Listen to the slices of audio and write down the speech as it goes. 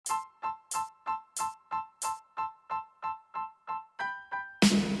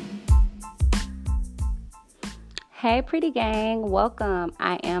Hey, pretty gang, welcome.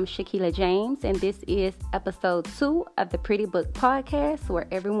 I am Shakila James, and this is episode 2 of the Pretty Book Podcast, where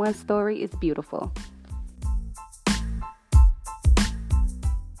everyone's story is beautiful.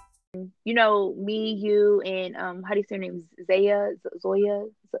 Me, you, and how do you say her name? Zoya.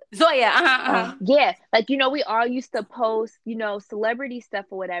 Zoya, Yeah, we all used to post, celebrity stuff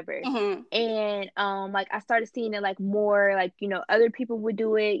or whatever. Mm-hmm. And I started seeing it like more, other people would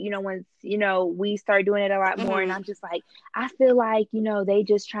do it, once, we started doing it a lot more. And I'm just like, I feel like, they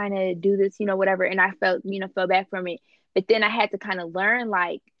just trying to do this, whatever. And I felt bad from it. But then I had to kind of learn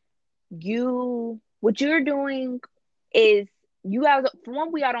like what you're doing is you guys, for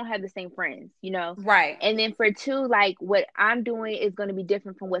one, we all don't have the same friends. Right. And then for two, like what I'm doing is going to be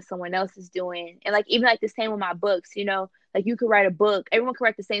different from what someone else is doing. And like even like the same with my books, like you could write a book, everyone could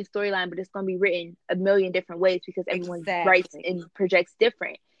write the same storyline, but it's going to be written a million different ways because everyone writes and projects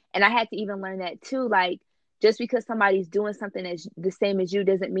different. And I had to even learn that too. Like just because somebody's doing something that's the same as you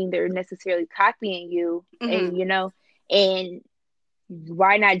doesn't mean they're necessarily copying you. And and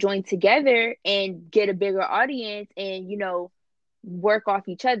why not join together and get a bigger audience and work off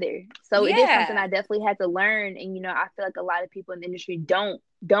each other. So it is something I definitely had to learn. And I feel like a lot of people in the industry don't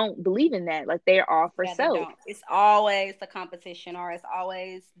believe in that. Like they're all for self. It's always the competition, or it's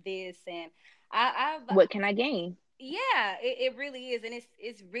always this. And what can I gain? Yeah, it really is. And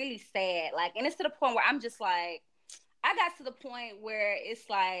it's really sad. Like, and it's to the point where I'm just like, I got to the point where it's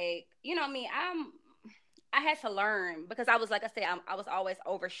like, I had to learn because I was, like I said, I was always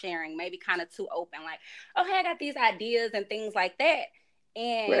oversharing, maybe kind of too open. Like, okay, I got these ideas and things like that.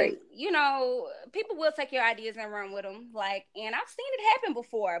 And, right. People will take your ideas and run with them. Like, and I've seen it happen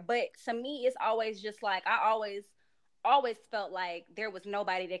before. But to me, it's always just like, I always felt like there was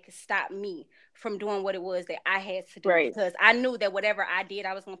nobody that could stop me from doing what it was that I had to do. Right. Because I knew that whatever I did,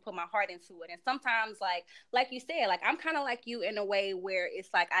 I was going to put my heart into it. And sometimes, like you said, like I'm kind of like you in a way where it's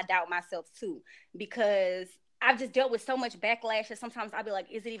like I doubt myself too, because I've just dealt with so much backlash that sometimes I'll be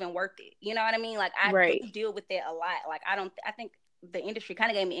like, is it even worth it? You know what I mean? Like I do deal with that a lot. Like I think the industry kind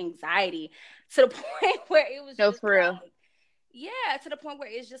of gave me anxiety to the point where it was just for real. Yeah, to the point where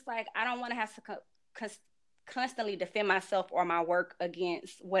it's just like I don't want to have to constantly defend myself or my work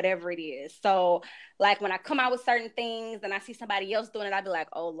against whatever it is. So like when I come out with certain things and I see somebody else doing it, I'd be like,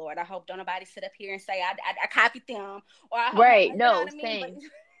 oh Lord, I hope don't nobody sit up here and say I copied them, or I hope right. you No, know what I mean?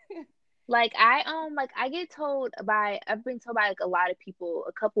 same. Like I've been told by like a lot of people,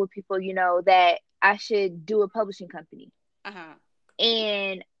 a couple of people, that I should do a publishing company.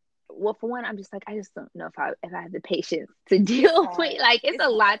 And well, for one, I'm just like, I just don't know if I have the patience to deal with, like, it's a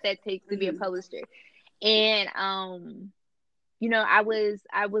lot that takes to be a publisher. And I was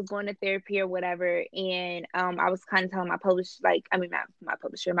going to therapy or whatever, and I was kind of telling my publisher,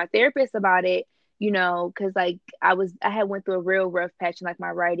 my therapist about it, because like I had went through a real rough patch in like my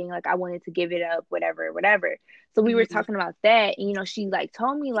writing, like I wanted to give it up, whatever. So we were talking about that, and she like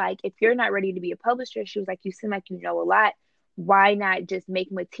told me like, if you're not ready to be a publisher, she was like, you seem like you know a lot, why not just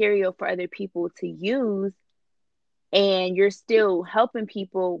make material for other people to use, and you're still helping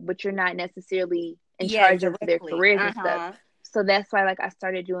people, but you're not necessarily in charge of their careers and stuff. So that's why like I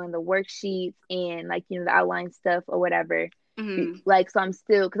started doing the worksheets and like the outline stuff or whatever. Like, so I'm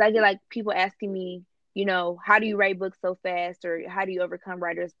still, because I get like people asking me, how do you write books so fast, or how do you overcome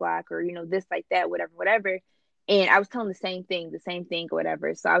writer's block, or this, like that, whatever. And I was telling the same thing or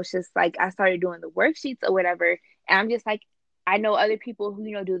whatever. So I was just like, I started doing the worksheets or whatever, and I'm just like, I know other people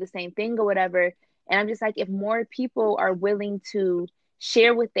who do the same thing or whatever. And I'm just like, if more people are willing to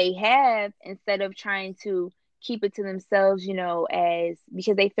share what they have instead of trying to keep it to themselves, as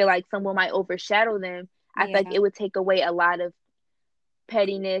because they feel like someone might overshadow them, I feel like it would take away a lot of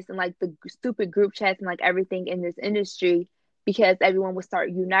pettiness and like the stupid group chats and like everything in this industry, because everyone would start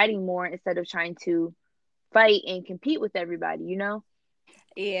uniting more instead of trying to fight and compete with everybody,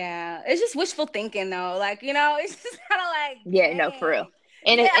 Yeah, it's just wishful thinking though. Like, it's just kind of like, yeah, no, for real.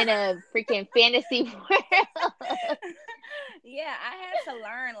 In a freaking fantasy world. Yeah, I had to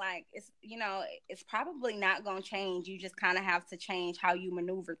learn, like, it's probably not going to change. You just kind of have to change how you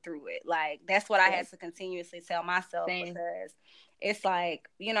maneuver through it. Like, that's what I had to continuously tell myself. Same. Because it's like,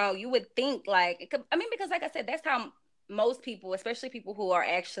 you would think like, because like I said, that's how most people, especially people who are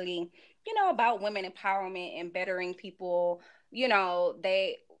actually, about women empowerment and bettering people, we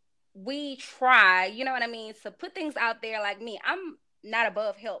try, you know what I mean, to put things out there. Like me, I'm not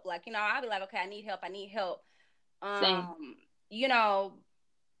above help. Like, I'll be like, okay, I need help. Same.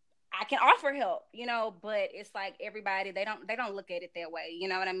 I can offer help, you know, but it's like everybody, they don't look at it that way. You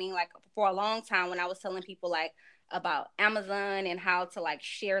know what I mean? Like for a long time when I was telling people like about Amazon and how to like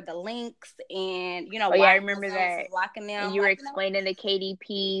share the links and, you know, Oh yeah, why I remember Amazon was that. blocking them. And you were Like, you know, explaining the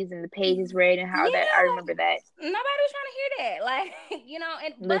KDPs and the pages read and how that. I yeah, remember that. nobody was trying to hear that. Like, you know,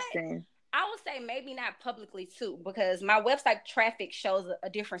 but Listen, I would say maybe not publicly too, because my website traffic shows a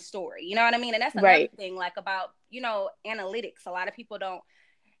different story. You know what I mean? And that's another right. thing, like about, you know, analytics. A lot of people don't,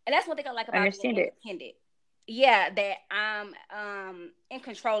 and that's one thing I like about being Understand it. independent. Yeah, that I'm in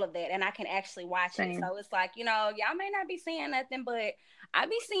control of that and I can actually watch it. Same. So it's like, you know, y'all may not be seeing nothing, but I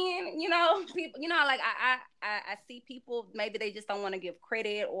be seeing, you know, people, you know, like I see people, maybe they just don't want to give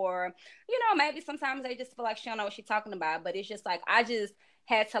credit, or, you know, maybe sometimes they just feel like she don't know what she's talking about. But it's just like I just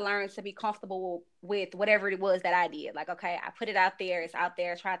had to learn to be comfortable with whatever it was that I did. Like, okay, I put it out there, it's out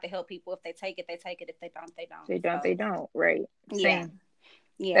there, try to help people. If they take it, they take it. If they don't, they don't. They don't. So They don't. Right. yeah. Same.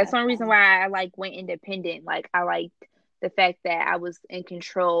 Yeah. That's one reason why I like went independent. Like I liked the fact that I was in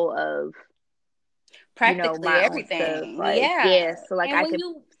control of, you know, Practically my own stuff. everything. Like Yeah. yeah, so like And I when could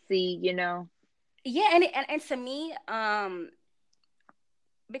you, see, you know. yeah, and to me,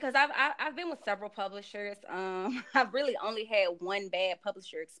 because I've been with several publishers. I've really only had one bad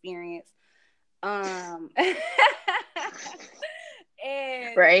publisher experience.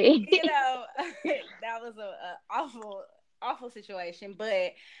 And Right. you know, that was a awful situation.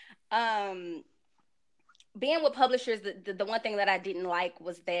 But um being with publishers, the one thing that I didn't like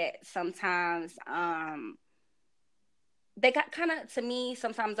was that sometimes they got kind of, to me,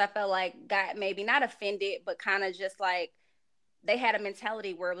 sometimes I felt like got maybe not offended, but kind of just like they had a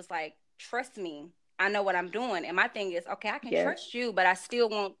mentality where it was like, trust me, I know what I'm doing. And my thing is, okay, I can Yes. trust you, but I still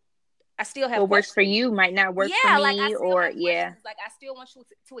have What works for questions. you might not work for Yeah, like I me, still or have yeah. questions. Like I still want you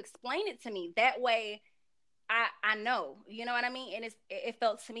to explain it to me. That way I know, you know what I mean? And it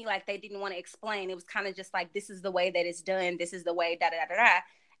felt to me like they didn't want to explain. It was kind of just like, this is the way that it's done. This is the way, da da da da.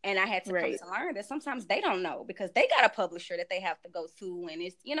 And I had to come Right. to learn that sometimes they don't know because they got a publisher that they have to go to, and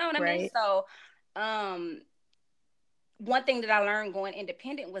it's, you know what I mean? Right. So, one thing that I learned going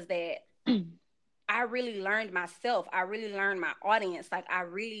independent was that I really learned myself. I really learned my audience. Like I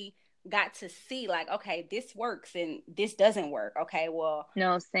really got to see like, okay, this works and this doesn't work. Okay, well,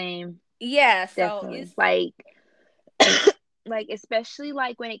 No, same. yeah. So Definitely. it's Like especially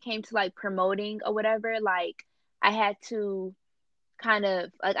like when it came to like promoting or whatever, like I had to kind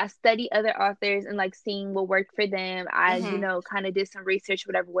of like I studied other authors and like seeing what worked for them. I, you mm-hmm, know, kind of did some research,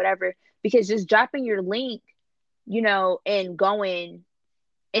 whatever, because just dropping your link, you know, and going,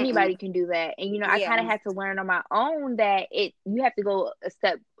 mm-mm, anybody can do that. And you know, I kind yeah, of had to learn on my own that you have to go a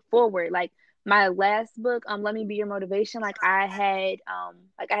step forward. Like my last book, Let Me Be Your Motivation, like I had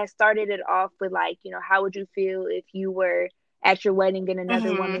started it off with like, you know, how would you feel if you were at your wedding and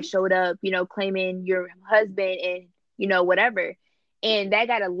another woman mm-hmm, showed up, you know, claiming your husband and, you know, whatever. And that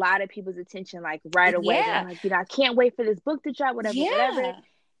got a lot of people's attention like right away. They're yeah, like, you know, I can't wait for this book to drop, whatever. yeah,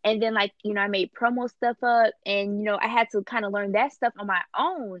 And then like, you know, I made promo stuff up, and you know, I had to kind of learn that stuff on my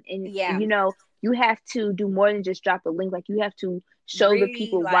own. And yeah. you know, you have to do more than just drop a link. Like you have to show the Really,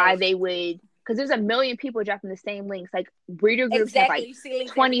 people why like, they would, because there's a million people dropping the same links. Like breeder groups have exactly. like You see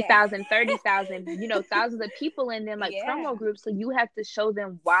links every day. 20,000, 30,000, you know, thousands of people in them, like Yeah, promo groups. So you have to show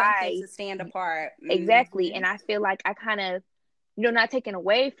them something why. to stand apart. Exactly. Mm-hmm. And I feel like I kind of, you know, not taken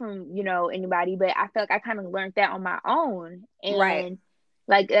away from, you know, anybody, but I feel like I kind of learned that on my own. Right. And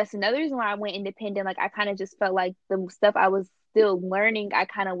like that's another reason why I went independent. Like I kind of just felt like the stuff I was still learning, I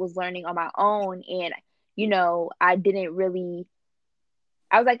kind of was learning on my own. And, you know, I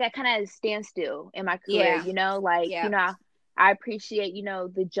was like, I kind of had a standstill in my career, Yeah. you know, like, you Yeah. know, I appreciate, you know,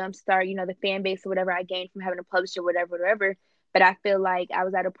 the jump start, you know, the fan base or whatever I gained from having a publisher, whatever. But I feel like I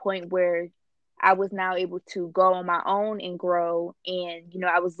was at a point where I was now able to go on my own and grow. And, you know,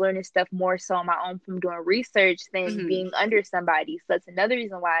 I was learning stuff more so on my own from doing research than Mm-hmm. being under somebody. So that's another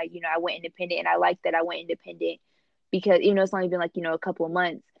reason why, you know, I went independent. And I like that I went independent because even though it's only been like, you know, a couple of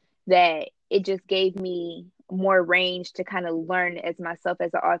months, that it just gave me more range to kind of learn as myself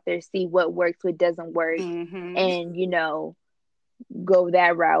as an author, see what works, what doesn't work, Mm-hmm. and, you know, go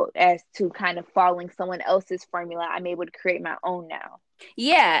that route as to kind of following someone else's formula. I'm able to create my own now.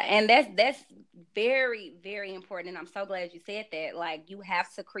 Yeah, and that's very, very important. And I'm so glad you said that. Like you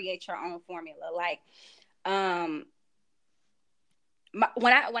have to create your own formula. Like um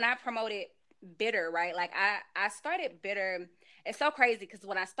when I promoted Bitter, right? Like I started Bitter. It's so crazy because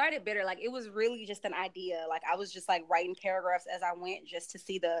when I started Bitter, like it was really just an idea. Like I was just like writing paragraphs as I went just to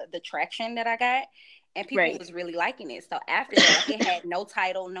see the traction that I got, and people Right. was really liking it. So after that, like it had no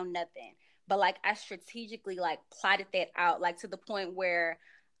title, no nothing. But like I strategically like plotted that out, like to the point where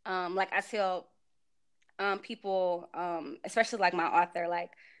Like I tell people, especially like my author,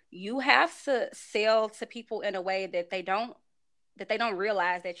 like you have to sell to people in a way that they don't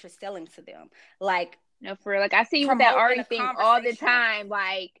realize that you're selling to them. Like No, for real. Like I see you with that promoting Ari a thing all the conversation. time.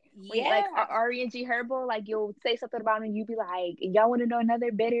 Like when Yeah. like Ari and G Herbo, like you'll say something about him and you be like, y'all want to know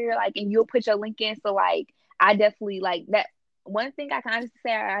another better, like, and you'll put your link in. So like I definitely like that. One thing I can honestly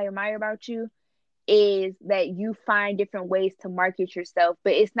say I admire about you is that you find different ways to market yourself,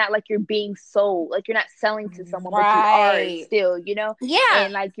 but it's not like you're being sold, like you're not selling to someone, but you are Right. still, you know. Yeah.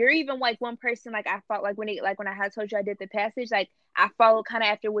 And like you're even like one person, like I felt like when I had told you I did the passage, like I followed kind of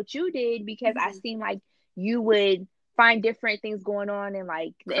after what you did because I seen like you would find different things going on in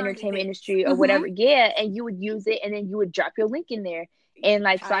like the Current entertainment events. industry or whatever, yeah, and you would use it and then you would drop your link in there. And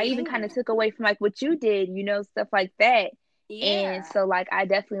like so I even kind of took away from like what you did, you know, stuff like that. And Yeah. so like I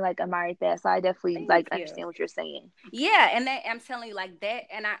definitely like admired that. So I definitely Thank like you. understand what you're saying. Yeah, and that I'm telling you, like that,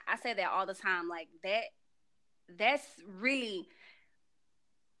 and I say that all the time, like that's really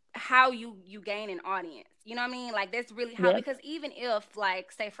how you gain an audience. You know what I mean? Like that's really how, Yep. because even if,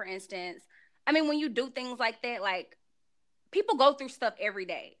 like, say for instance, I mean, when you do things like that, like people go through stuff every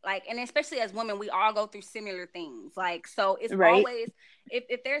day, like, and especially as women, we all go through similar things, like, so it's Right. always,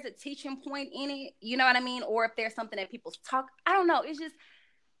 if there's a teaching point in it, you know what I mean, or if there's something that people talk, I don't know, it's just,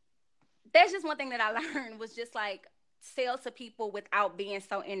 that's just one thing that I learned was just like sell to people without being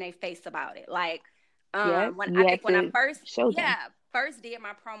so in their face about it. Like, Yep. when I You have think when I to first, show them. first did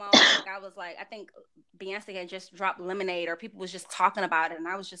my promo, I think Beyonce had just dropped Lemonade, or people was just talking about it, and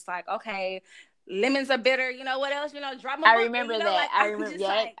I was just like, okay, lemons are bitter. You know what else? You know, drop my I book, and remember that. like I I'm remember. just Yep.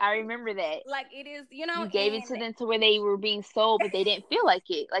 like, I remember that. it is, You gave it to them to where they were being sold, but they didn't feel like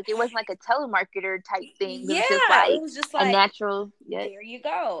it. Like it wasn't like a telemarketer type thing. It yeah, was just it like was just a like, natural. Yep. there you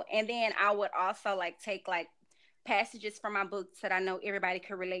go. And then I would also like take like passages from my books that I know everybody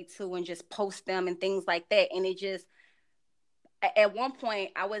could relate to and just post them and things like that. And it just, at one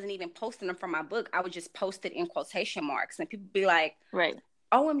point, I wasn't even posting them from my book. I would just post it in quotation marks, and people be like, right.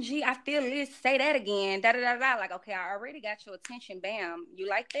 OMG, I feel this, say that again, da da da da. Like, okay, I already got your attention. Bam. You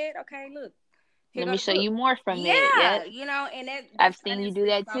like that? Okay, look, here Let go me the show book. you more from it. Yeah, Yep. you know, and I've that's seen you do honestly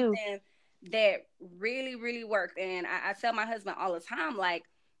that too. something that really, really worked. And I tell my husband all the time, like,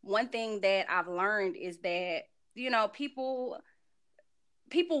 one thing that I've learned is that, you know, people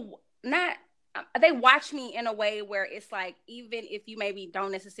not, they watch me in a way where it's like, even if you maybe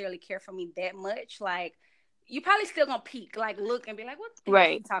don't necessarily care for me that much, like, you probably still gonna peek, like, look and be like, what the hell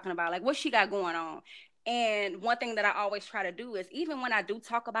is she talking about? Like, what she got going on? And one thing that I always try to do is, even when I do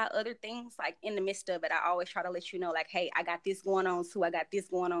talk about other things, like in the midst of it, I always try to let you know, like, hey, I got this going on too. I got this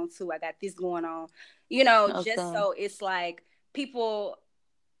going on too. I got this going on. You know, just so it's like people,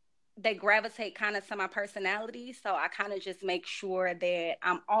 they gravitate kind of to my personality. So I kind of just make sure that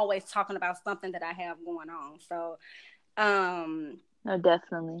I'm always talking about something that I have going on. So, no,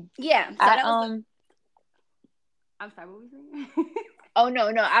 definitely. Yeah. So that was I'm sorry, what were you saying? Oh no,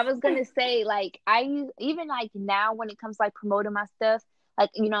 I was gonna say like I even like now when it comes like promoting my stuff, like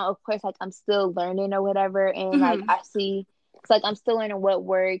you know, of course, like I'm still learning or whatever, and like I see it's like I'm still learning what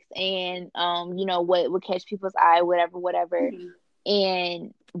works and you know what would catch people's eye, whatever.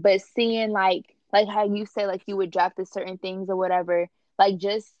 And but seeing like how you say like you would drop the certain things or whatever, like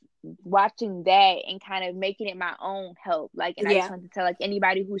just watching that and kind of making it my own help. Like, and I just want to tell like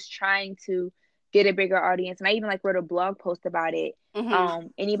anybody who's trying to get a bigger audience, and I even like wrote a blog post about it.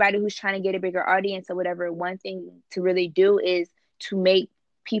 Anybody who's trying to get a bigger audience or whatever, one thing to really do is to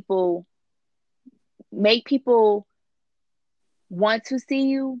people make people want to see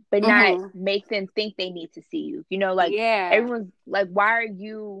you, but not make them think they need to see you. You know, like everyone's like, why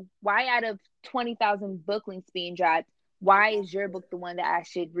out of 20,000 book links being dropped, why is your book the one that I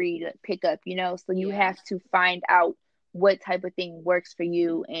should read, pick up, you know? So you have to find out what type of thing works for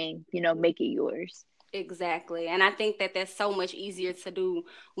you and, you know, make it yours. Exactly. And I think that that's so much easier to do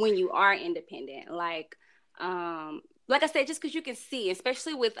when you are independent. Like I said, just because you can see,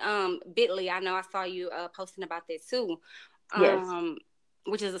 especially with Bitly, I know I saw you posting about that too. Yes.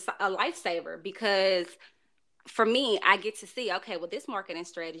 Which is a lifesaver, because for me, I get to see, okay, well, this marketing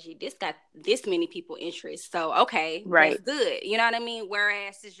strategy, this got this many people interest. So, okay, that's good. You know what I mean?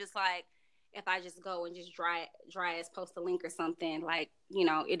 Whereas it's just like, if I just go and just dry as post a link or something, like, you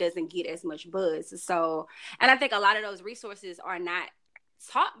know, it doesn't get as much buzz. So, and I think a lot of those resources are not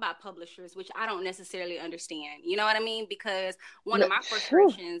taught by publishers, which I don't necessarily understand. You know what I mean? Because one of my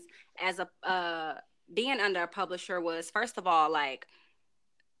frustrations as a being under a publisher was, first of all, like,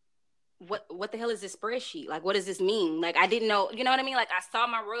 what the hell is this spreadsheet? Like, what does this mean? Like, I didn't know, you know what I mean? Like, I saw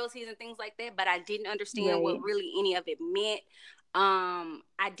my royalties and things like that, but I didn't understand what really any of it meant.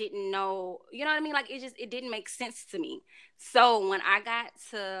 I didn't know, you know what I mean? Like, it didn't make sense to me. So when I got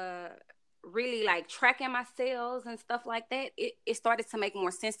to really like tracking my sales and stuff like that, it started to make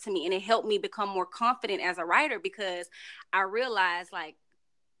more sense to me, and it helped me become more confident as a writer, because I realized, like,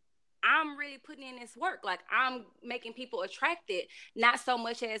 I'm really putting in this work. Like, I'm making people attracted, not so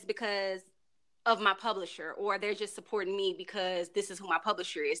much as because of my publisher, or they're just supporting me because this is who my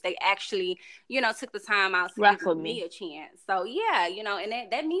publisher is. They actually, took the time out to give me a chance. So yeah,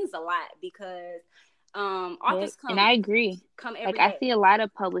 and that means a lot, because authors come, and I agree. Come every like day. I see a lot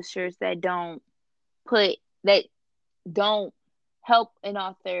of publishers that don't help an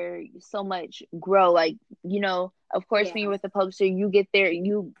author so much grow. Like, of course, when you're with a publisher,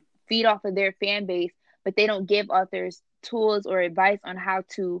 you feed off of their fan base, but they don't give authors tools or advice on how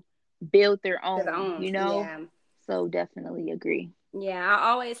to build their own. Yeah. So definitely agree. Yeah,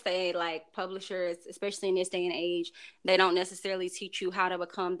 I always say, like, publishers, especially in this day and age, they don't necessarily teach you how to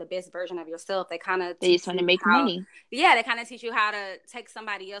become the best version of yourself. They kind of just want to make money. Yeah, they kind of teach you how to take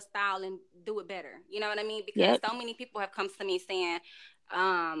somebody else's style and do it better. You know what I mean? Because so many people have come to me saying,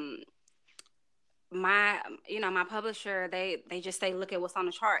 my publisher, they just say, look at what's on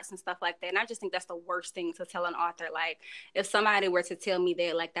the charts and stuff like that. And I just think that's the worst thing to tell an author. Like, if somebody were to tell me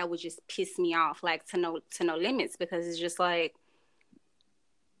that, like, that would just piss me off, like, to no limits, because it's just like,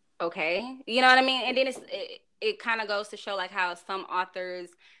 okay, you know what I mean? And then it kind of goes to show, like, how some authors,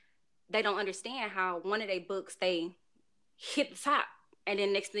 they don't understand how one of their books, they hit the top, and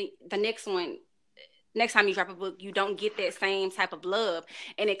then next time you drop a book, you don't get that same type of love,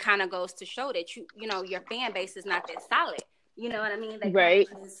 and it kind of goes to show that your fan base is not that solid. You know what I mean? They right.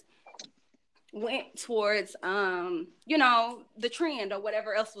 kind of just went towards the trend or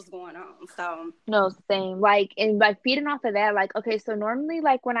whatever else was going on. So no, same. Like, and like feeding off of that, like, okay, so normally,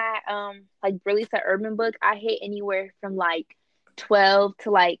 like, when I like release an urban book, I hit anywhere from like 12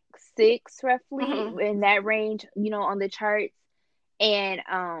 to like 6, roughly, in that range, on the charts. And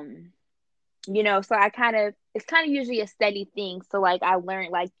so it's kind of usually a steady thing. So, like, I learned,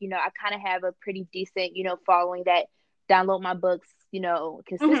 like, I kind of have a pretty decent, following that download my books,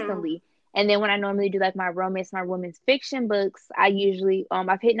 consistently. And then when I normally do, like, my romance, my women's fiction books, I usually,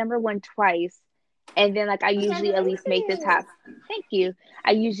 I've hit number 1 twice. And then, like, I usually at least make the top. Thank you.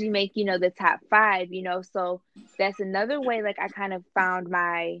 I usually make, the top 5, so that's another way, like, I kind of found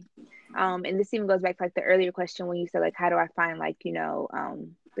my, and this even goes back to, like, the earlier question when you said, like, how do I find, like,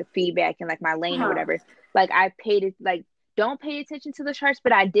 the feedback and, like, my lane or whatever. Like, I paid it, like, don't pay attention to the charts,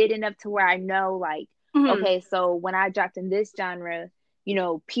 but I did enough to where I know, like, okay, so when I dropped in this genre,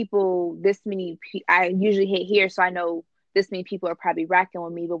 people, I usually hit here, so I know this many people are probably rocking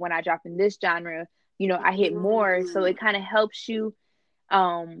with me. But when I drop in this genre, I hit more. So it kind of helps you.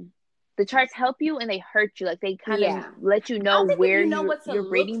 The charts help you and they hurt you. Like, they kind of let you know where your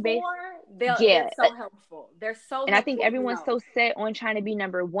rating base. They're so helpful. They're so and helpful, I think everyone's so set on trying to be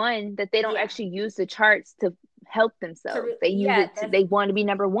number 1 that they don't actually use the charts to help themselves. They use it they want to be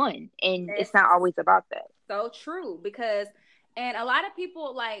number 1, and it's not always about that. So true, because and a lot of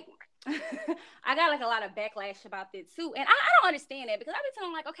people, like, I got, like, a lot of backlash about that too, and I don't understand that, because I be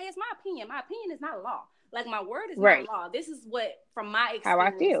telling them, like, okay, it's my opinion. My opinion is not law. Like, my word is not law. This is what, from my experience, how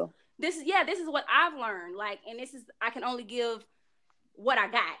I feel. This is what I've learned. Like, and I can only give what I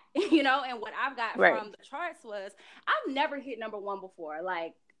got, and what I've got from the charts was, I've never hit number 1 before.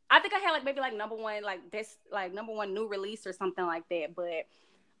 Like, I think I had, like, maybe, like, number 1, like, best, like, number 1 new release or something like that. But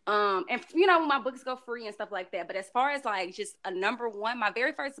and my books go free and stuff like that. But as far as, like, just a number 1, my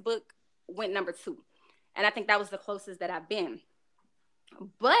very first book went number 2, and I think that was the closest that I've been.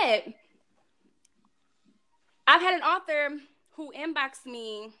 But I've had an author who inboxed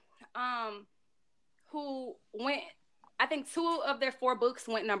me, who went, I think 2 of their 4 books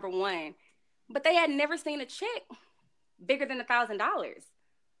went number 1, but they had never seen a check bigger than $1,000.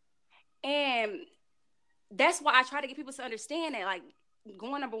 And that's why I try to get people to understand that, like,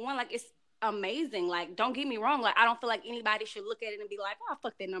 going number 1, like, it's amazing. Like, don't get me wrong. Like, I don't feel like anybody should look at it and be like, oh,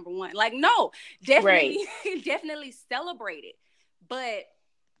 fuck that number 1. Like, no, definitely, definitely celebrate it. But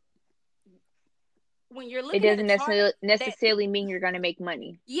when you're looking, it doesn't necessarily mean you're going to make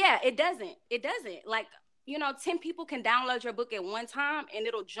money. Yeah, it doesn't. Like, 10 people can download your book at one time, and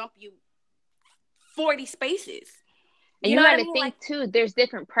it'll jump you 40 spaces. And you got to think, like, too, there's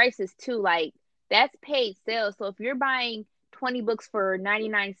different prices too. Like, that's paid sales. So if you're buying 20 books for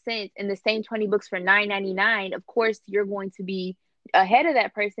 99 cents and the same 20 books for $9.99, of course you're going to be ahead of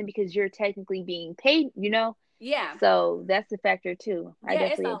that person because you're technically being paid, Yeah. So that's a factor too. I Yeah, it's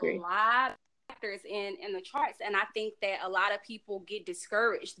definitely a agree. lot of factors in the charts. And I think that a lot of people get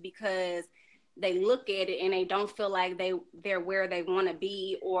discouraged because they look at it and they don't feel like they're where they want to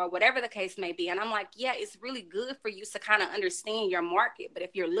be or whatever the case may be. And I'm like, yeah, it's really good for you to kind of understand your market. But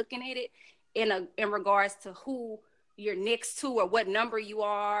if you're looking at it in regards to who you're next to or what number you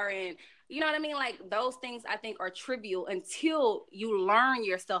are, and you know what I mean? Like those things I think are trivial until you learn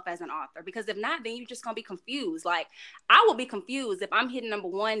yourself as an author. Because if not, then you're just gonna be confused. Like I will be confused if I'm hitting number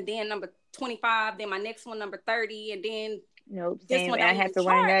 1, then number 25, then my next one number 30, and then Nope, this same. one And I don't had even to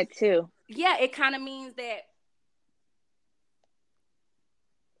learn chart. that too. Yeah, it kind of means that.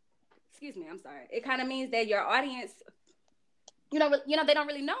 Excuse me, I'm sorry. It kind of means that your audience, they don't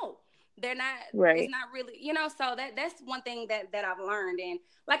really know. They're not. Right. It's not really, So that's one thing that I've learned. And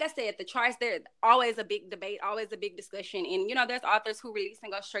like I said, the charts, there's always a big debate, always a big discussion. And there's authors who release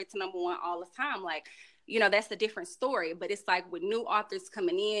and go straight to number 1 all the time. Like, that's a different story. But it's like with new authors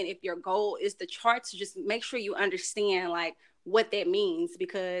coming in, if your goal is the charts, just make sure you understand like what that means,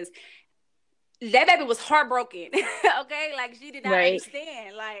 because that baby was heartbroken. Okay, like she did not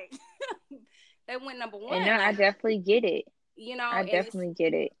understand. Like they went number 1. And no, like, I definitely get it. I and definitely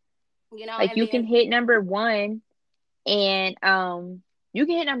get it. Like and you then can hit number 1 and you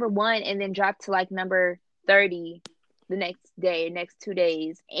can hit number 1 and then drop to like number 30 the next day, next 2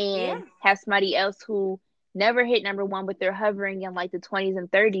 days, and have somebody else who never hit number 1 but they're hovering in like the 20s and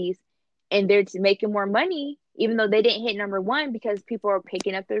 30s, and they're making more money even though they didn't hit number 1 because people are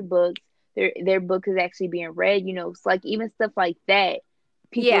picking up their books. Their book is actually being read, so like even stuff like that,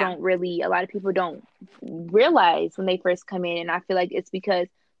 a lot of people don't realize when they first come in. And I feel like it's because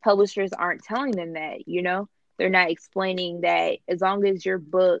publishers aren't telling them that, they're not explaining that as long as your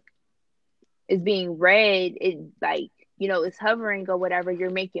book is being read, it like, it's hovering or whatever,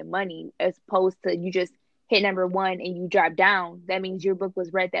 you're making money, as opposed to you just hit number 1 and you drop down. That means your book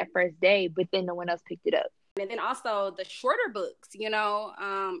was read that first day, but then no one else picked it up. And then also the shorter books,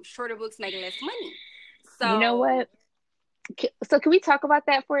 shorter books make less money. So you know what? So can we talk about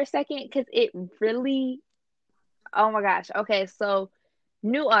that for a second? Because it really, oh my gosh. Okay, so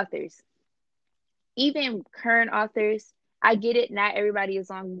new authors, even current authors, I get it. Not everybody is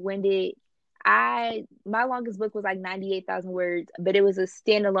long-winded. My longest book was like 98,000 words, but it was a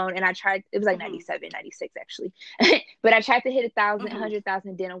standalone, and it was like 97, 96 actually. But I tried to hit 1,000,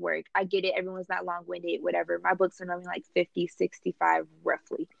 100,000, didn't work. I get it. Everyone's not long-winded, whatever. My books are normally like 50, 65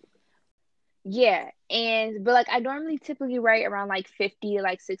 roughly. Yeah, but like I normally typically write around like 50 to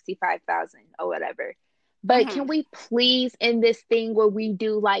like 65,000 or whatever. But can we please, in this thing where we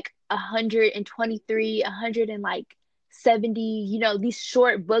do like 123, 170, these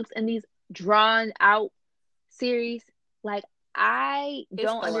short books and these drawn out series, like I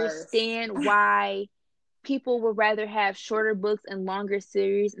don't understand why people would rather have shorter books and longer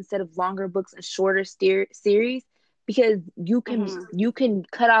series instead of longer books and shorter series, because you can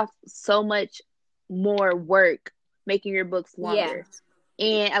cut off so much more work making your books longer.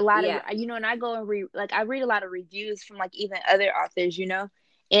 And a lot of and I go and I read a lot of reviews from like even other authors, and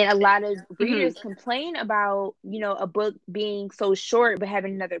a lot of readers complain about a book being so short but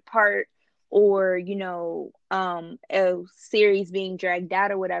having another part, or a series being dragged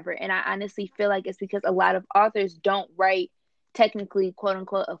out or whatever. And I honestly feel like it's because a lot of authors don't write technically, quote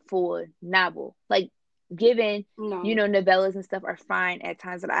unquote, a full novel. Like given novellas and stuff are fine at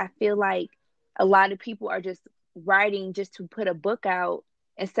times, but I feel like a lot of people are just writing just to put a book out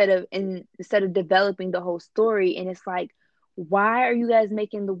instead of developing the whole story. And it's like, why are you guys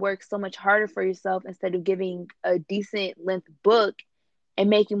making the work so much harder for yourself instead of giving a decent length book and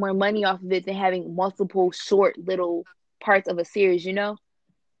making more money off of it than having multiple short little parts of a series, Yeah.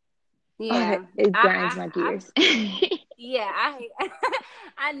 It grinds my gears. I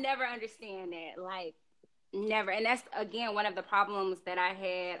never understand that. Like, never. And that's, again, one of the problems that I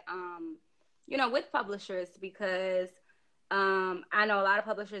had, with publishers, because I know a lot of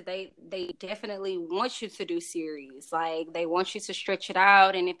publishers, they definitely want you to do series. Like, they want you to stretch it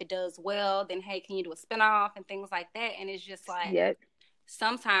out. And if it does well, then, hey, can you do a spinoff and things like that? And it's just like,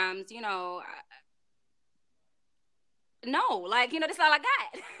 sometimes, no, like, that's all I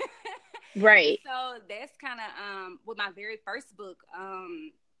got. Right. So that's kind of, with my very first book,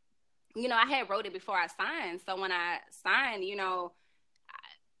 I had wrote it before I signed. So when I signed,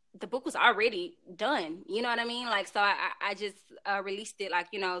 the book was already done. You know what I mean? Like, so I just released it, like,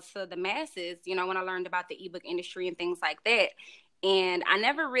 to the masses, when I learned about the ebook industry and things like that. And I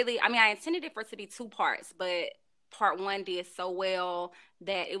never really, I intended it for it to be 2 parts, but part 1 did so well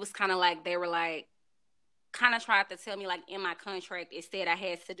that it was kind of like, they were like, kind of tried to tell me, like, in my contract, it said I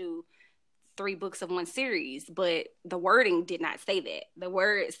had to do 3 books of one series, but the wording did not say that. The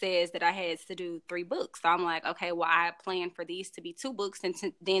word says that I had to do 3 books. So I'm like, okay, well, I planned for these to be 2 books and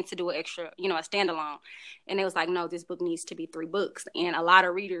then to do an extra, you know, a standalone. And it was like, no, this book needs to be 3 books. And a lot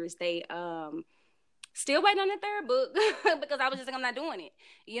of readers, they still waiting on the 3rd book because I was just like, I'm not doing it.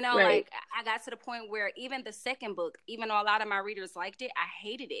 You know, Right. like I got to the point where even the 2nd book, even though a lot of my readers liked it, I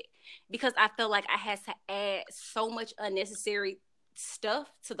hated it because I felt like I had to add so much unnecessary stuff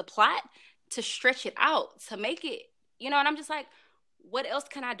to the plot to stretch it out, to make it, you know, and I'm just like, what else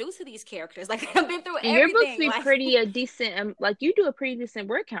can I do to these characters? Like, I've been through And your books everything. be Like, pretty a decent, like you do a pretty decent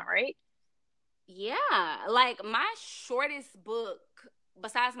word count, right? yeah, like my shortest book,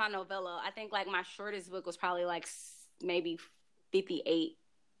 besides my novella, I think like my shortest book was probably like maybe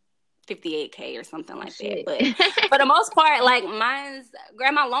 58K or something like that. But for the most part, like my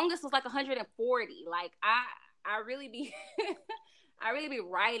longest was like 140. Like I really be I really be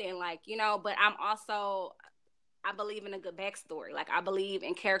writing, like, you know, but I believe in a good backstory. Like, I believe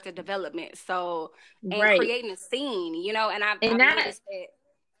in character development. So, and creating a scene, you know, and I've noticed that.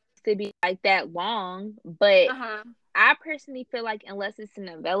 To be like that long, but I personally feel like, unless it's a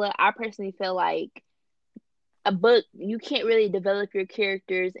novella, I personally feel like a book, you can't really develop your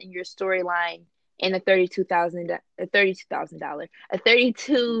characters and your storyline in a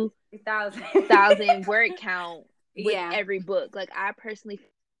 $32,000 word count with every book. Like, I personally,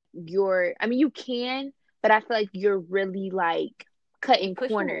 you can, but I feel like you're really like cutting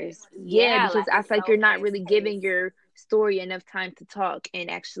corners. Yeah, because I feel like you're not really giving your story enough time to talk and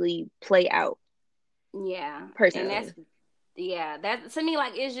actually play out. Yeah, personally, and that to me,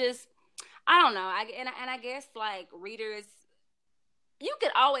 like, it's just, I don't know. I guess like readers, you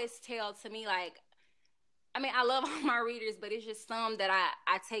could always tell to me, like, I mean, I love all my readers, but it's just some that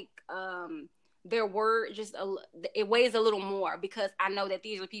I take their word it weighs a little more, because I know that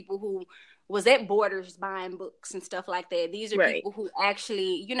these are people who was at Borders buying books and stuff like that. These are people who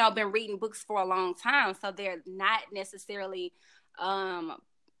actually, you know, been reading books for a long time, so they're not necessarily I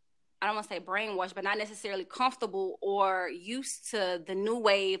don't want to say brainwashed, but not necessarily comfortable or used to the new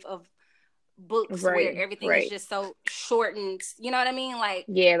wave of books where everything is just so shortened. You know what I mean? Like,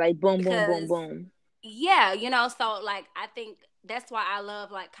 yeah, like boom, boom, boom, boom. Yeah, you know, so like I think that's why I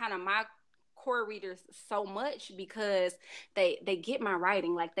love like kind of my core readers so much, because they get my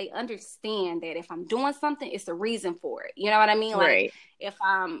writing. Like, they understand that if I'm doing something, it's a reason for it. You know what I mean? Like, if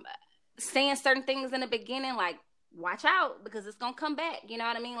I'm saying certain things in the beginning, like, watch out, because it's gonna come back. You know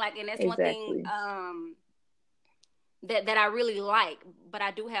what I mean? Like, and that's one thing that I really like. But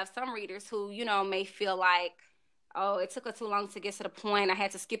I do have some readers who, you know, may feel like, oh, it took her too long to get to the point, I had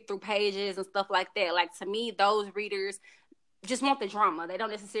to skip through pages and stuff like that. Like, to me, those readers just want the drama. They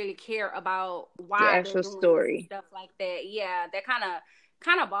don't necessarily care about why the actual story, stuff like that. Yeah, that kind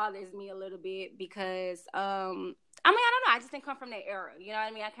of bothers me a little bit, because I mean, I don't know, I just didn't come from that era. You know what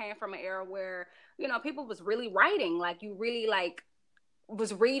I mean? I came from an era where, you know, people was really writing. Like, you really like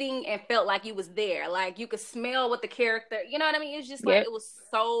was reading and felt like you was there. Like, you could smell what the character, you know what I mean? It's just like, it was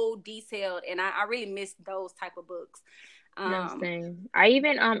so detailed, and I really missed those type of books. I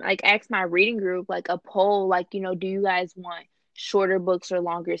even like asked my reading group like a poll, like, you know, do you guys want shorter books or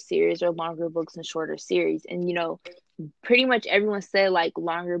longer series, or longer books and shorter series? And, you know, pretty much everyone said like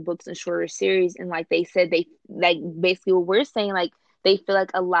longer books and shorter series. And like they said, they like basically what we're saying, like they feel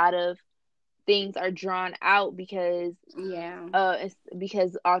like a lot of things are drawn out because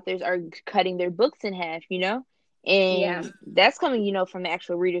because authors are cutting their books in half, you know. And that's coming, you know, from the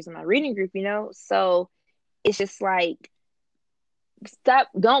actual readers in my reading group, you know. So it's just like,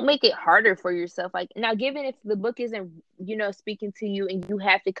 don't make it harder for yourself. Like, now, given if the book isn't, you know, speaking to you and you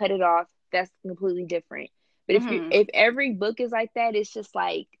have to cut it off, that's completely different. But if every book is like that, it's just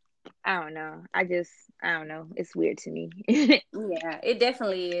like, I don't know. I don't know. It's weird to me. Yeah, it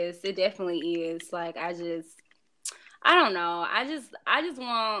definitely is. It definitely is. Like, I don't know. I just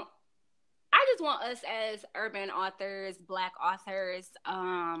want us as urban authors, Black authors,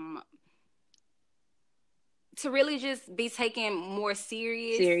 to really just be taken more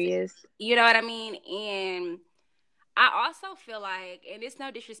serious. You know what I mean? And I also feel like, and it's no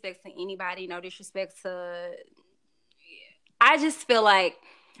disrespect to anybody, no disrespect to, I just feel like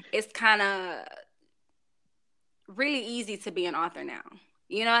it's kind of really easy to be an author now.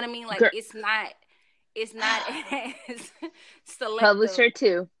 You know what I mean? Like, it's not as selective. Publisher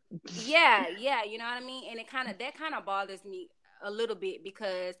too. Yeah, you know what I mean? And that kind of bothers me a little bit,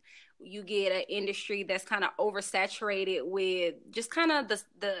 because you get an industry that's kind of oversaturated with just kind of the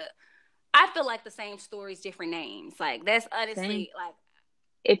I feel like the same stories, different names. Like, that's honestly like,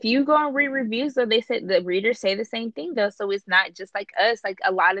 if you go and read reviews, though, they said the readers say the same thing though. So it's not just like us. Like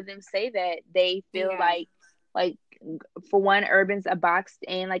a lot of them say that they feel Yeah. like for one, Urban's a boxed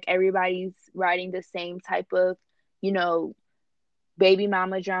in, like everybody's writing the same type of, you know, baby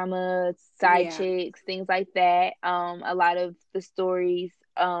mama drama, side Yeah. chicks, things like that. A lot of the stories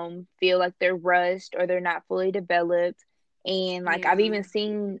feel like they're rushed or they're not fully developed. And like Yeah. I've even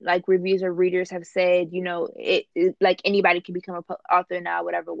seen like reviews or readers have said, you know, it like anybody can become a author now,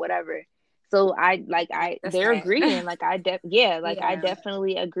 whatever. So That's they're sad. agreeing. Like I Yeah.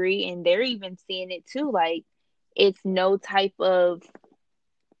 definitely agree, and they're even seeing it too. Like it's no type of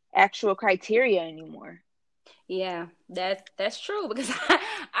actual criteria anymore. Yeah, that's true because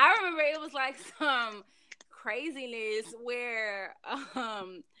I remember it was like some craziness where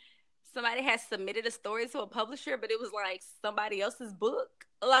somebody had submitted a story to a publisher, but it was like somebody else's book.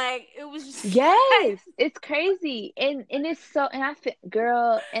 Like it was just like, Yes, it's crazy, and it's so, and I feel,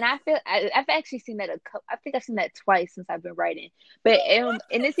 girl, and I feel I've actually seen that I think I've seen that twice since I've been writing, but and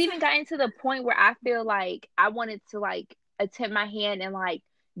it's even gotten to the point where I feel like I wanted to like attempt my hand and like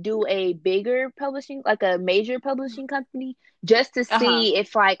do a bigger publishing, like a major publishing company, just to uh-huh. see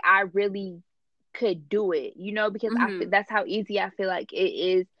if like I really could do it, you know, because I feel Mm-hmm. that's how easy I feel like it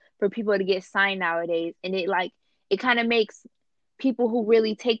is for people to get signed nowadays, and it kind of makes people who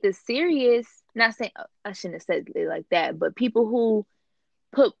really take this serious, not saying I shouldn't have said it like that, but people who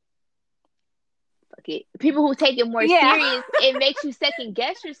put people who take it more Yeah. serious, it makes you second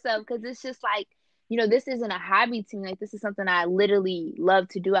guess yourself because it's just like, you know, this isn't a hobby to me. Like this is something I literally love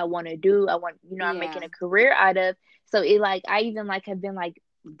to do. I want to do. I want, you know, I'm Yeah. making a career out of. So it like I even like have been like,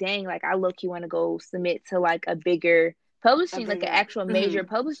 dang, like I look, you want to go submit to like a bigger A publishing, like an bigger. actual major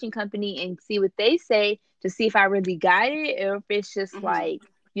Mm-hmm. publishing company and see what they say to see if I really got it or if it's just Mm-hmm. like,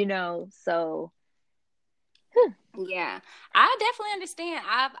 you know, so Yeah. I definitely understand.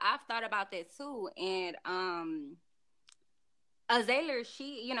 I've thought about that too. And Azalea,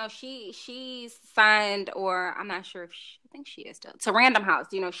 she, she's signed, or I'm not sure if I think she is still to Random House.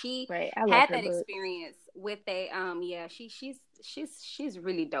 She right. I love had her that books. experience with a, yeah, she's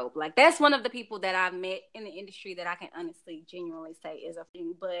really dope. Like that's one of the people that I've met in the industry that I can honestly, genuinely say is a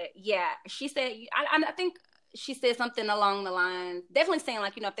thing. But yeah, she said, I think she said something along the lines, definitely saying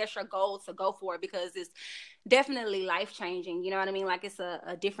like, if that's your goal, to go for it because it's definitely life changing. You know what I mean? Like it's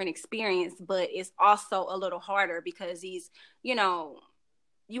a different experience, but it's also a little harder because you know,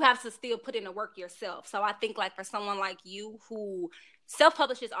 you have to still put in the work yourself. So I think like for someone like you who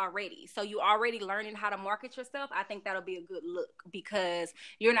self-publishes already, so you already learning how to market yourself, I think that'll be a good look because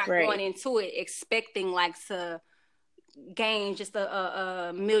you're not going Right. into it expecting like to gain just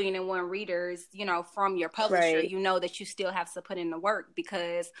a million and one readers, from your publisher. Right. You know that you still have to put in the work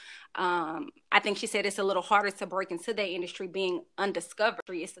because I think she said it's a little harder to break into that industry being undiscovered.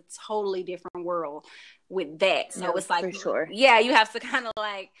 It's a totally different world with that. So No, it's like, for sure. yeah, you have to kind of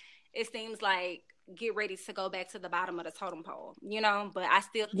like, it seems like get ready to go back to the bottom of the totem pole, but I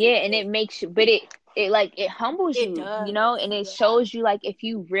still think Yeah, and that it makes you, but it like it humbles it you, you does. know, and it Yeah. shows you like if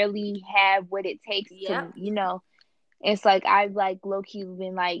you really have what it takes to, Yep. you know. It's like I've like low key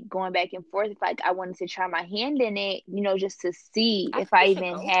been like going back and forth. Like I wanted to try my hand in it, you know, just to see I if think I you should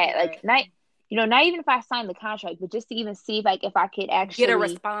even go had for like it. not, you know, not even if I signed the contract, but just to even see like if I could Get a actually make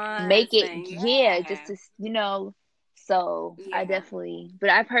response it. and Yeah, just yeah. to, you know. So I Yeah. definitely,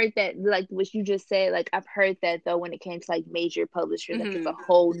 but I've heard that like what you just said. Like I've heard that though when it came to like major publishers, like it's a Mm-hmm.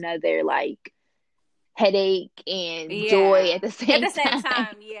 whole nother like headache and joy Yeah. at the At same the same time.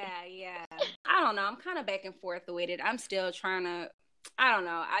 time, yeah, yeah. I don't know. I'm kind of back and forth with it. I'm still trying to. I don't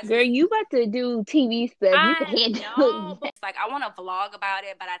know. Girl, you about to do TV stuff. You can I handle know, but it's like I want to vlog about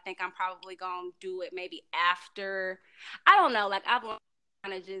it, but I think I'm probably gonna do it maybe after. I don't know. Like I've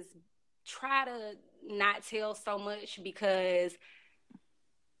kind of just try to not tell so much because,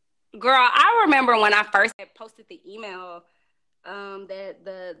 girl, I remember when I first had posted the email that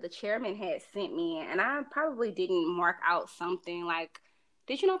the chairman had sent me, and I probably didn't mark out something like,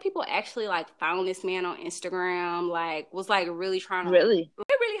 did you know people actually like found this man on Instagram, like was like really trying to, really.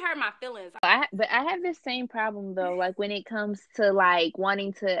 it really hurt my feelings. But I have the same problem though. Like when it comes to like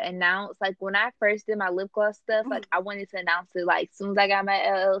wanting to announce, like when I first did my lip gloss stuff, like I wanted to announce it like as soon as I got my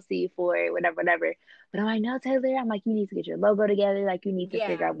LLC for it, whatever. But I'm like, no, Taylor, I'm like, you need to get your logo together. Like you need to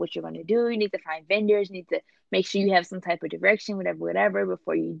figure Yeah. out what you're gonna do. You need to find vendors. You need to make sure you have some type of direction, whatever,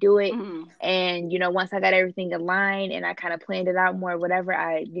 before you do it. Mm-hmm. And you know, once I got everything aligned and I kind of planned it out more, whatever,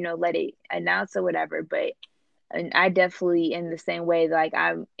 I let it announce or whatever. But and I definitely in the same way, like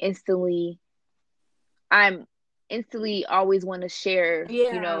I'm instantly always want to share,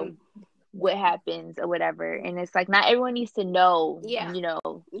 Yeah. what happens or whatever. And it's like, not everyone needs to know,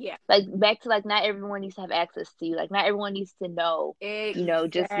 like back to like, not everyone needs to have access to you. Like, not everyone needs to know,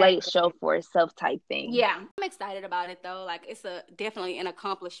 just let it show for itself type thing. Yeah. I'm excited about it though. Like, it's definitely an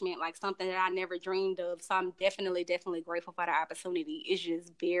accomplishment, like something that I never dreamed of. So I'm definitely grateful for the opportunity. It's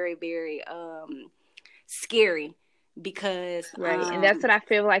just very, very scary because and that's what I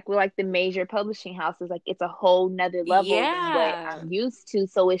feel like with like the major publishing houses. Like, it's a whole nother level than what I'm used to.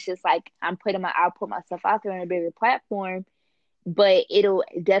 So it's just like I'll put myself out there on a bigger platform, but it'll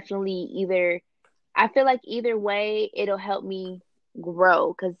definitely I feel like either way it'll help me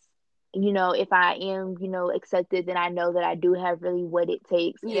grow, because if I am accepted, then I know that I do have really what it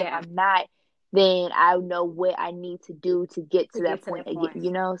takes. And if I'm not, then I know what I need to do to get to that point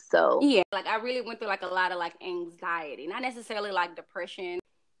again, so. Yeah, like I really went through like a lot of like anxiety, not necessarily like depression,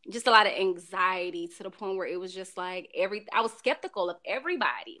 just a lot of anxiety to the point where it was just like I was skeptical of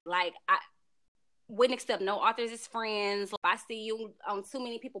everybody. Like, I wouldn't accept no authors as friends. If I see you on too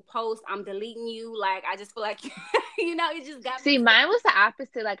many people posts, I'm deleting you. Like, I just feel like, it just got me. See, mine was the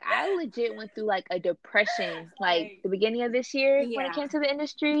opposite. Like, I legit went through like a depression, like the beginning of this year when it came to the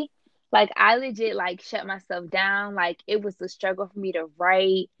industry. Like, I legit like shut myself down. Like, it was a struggle for me to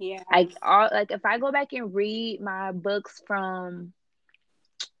write. Yeah. Like, if I go back and read my books from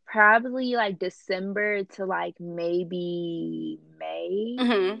probably like December to like maybe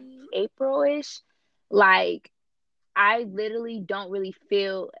May, April-ish, like I literally don't really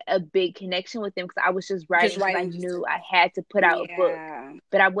feel a big connection with them, because I was just writing because I knew I had to put out a book,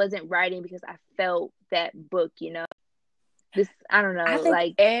 but I wasn't writing because I felt that book, I don't know. I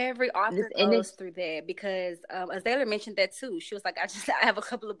think every author goes through that, because Azalea mentioned that too. She was like, I have a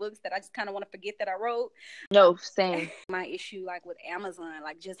couple of books that I just kind of want to forget that I wrote. No, same. My issue like with Amazon,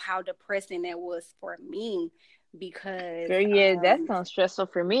 like just how depressing that was for me, because girl, that sounds stressful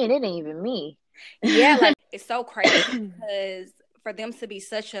for me, and it ain't even me. Yeah, like it's so crazy because for them to be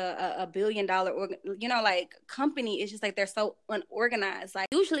such a $1 billion like company, it's just like they're so unorganized. Like,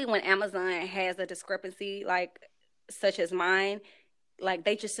 usually when Amazon has a discrepancy like such as mine, like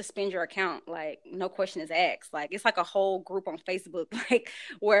they just suspend your account, like no question is asked. Like, it's like a whole group on Facebook, like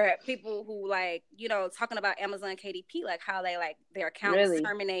where people who like talking about Amazon KDP, like how they like their account was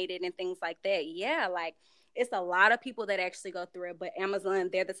terminated and things like that. Yeah, like it's a lot of people that actually go through it, but Amazon,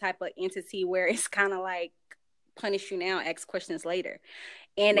 they're the type of entity where it's kind of like punish you now, ask questions later,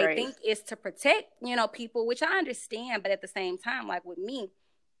 and they think it's to protect people, which I understand, but at the same time, like with me,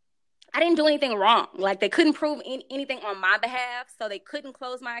 I didn't do anything wrong. Like, they couldn't prove anything on my behalf, so they couldn't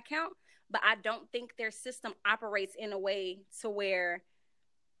close my account. But I don't think their system operates in a way to where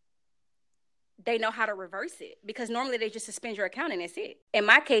they know how to reverse it, because normally they just suspend your account and that's it. In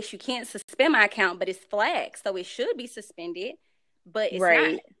my case, you can't suspend my account, but it's flagged, so it should be suspended, but it's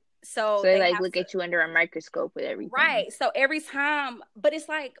not. So they like look at you under a microscope with everything. Right. So every time, but it's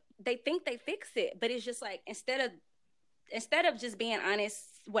like they think they fix it, but it's just like instead of just being honest,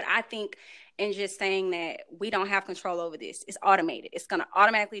 what I think, and just saying that we don't have control over this, it's automated. It's going to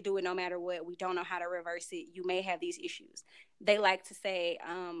automatically do it no matter what. We don't know how to reverse it. You may have these issues. They like to say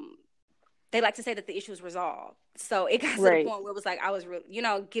that the issue is resolved. So it got to the point where it was like I was,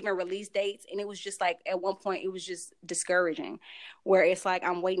 given release dates, and it was just like at one point it was just discouraging, where it's like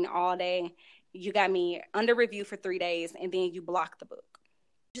I'm waiting all day. You got me under review for 3 days, and then you block the book.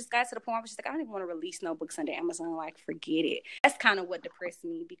 Just got to the point where I was just like, I don't even want to release no books under Amazon. Like, forget it. That's kind of what depressed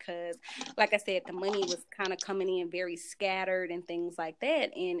me, because, like I said, the money was kind of coming in very scattered and things like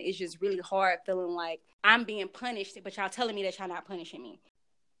that, and it's just really hard feeling like I'm being punished, but y'all telling me that y'all not punishing me.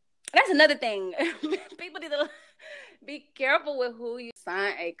 That's another thing. People need to be careful with who you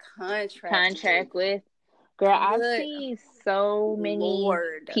sign a contract with. Girl, I've seen so many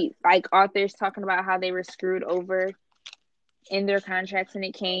like authors talking about how they were screwed over in their contracts when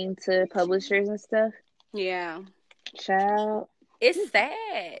it came to publishers and stuff. Yeah. Child. It's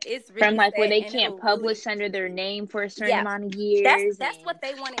sad. It's really from like sad, where they can't publish under their name for a certain amount of years. That's what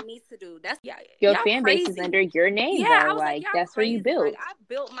they wanted me to do. That's your fan base is under your name. Yeah, though. Like that's crazy. Where you build. Like, I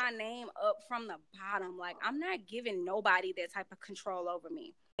built my name up from the bottom. Like, I'm not giving nobody that type of control over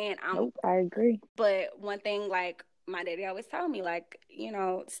me. And nope, I agree. But one thing, like my daddy always told me, like,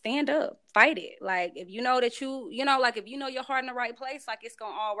 stand up, fight it. Like, if you know that like if you know your heart in the right place, like it's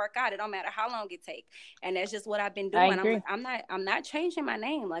gonna all work out. It don't matter how long it take. And that's just what I've been doing. I'm not changing my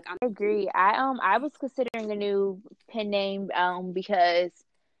name. Like, I agree. I was considering a new pen name because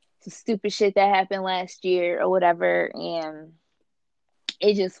some stupid shit that happened last year or whatever, and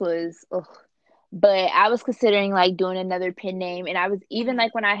it just was But I was considering like doing another pen name, and I was even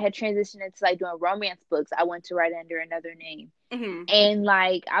like when I had transitioned into like doing romance books, I went to write under another name. And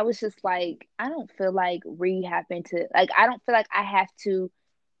like I was just like, I don't feel like rehabbing to like I don't feel like I have to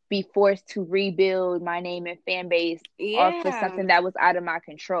be forced to rebuild my name and fan base off of something that was out of my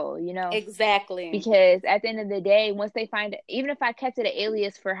control, you know? Exactly. Because at the end of the day, once they find, even if I kept it an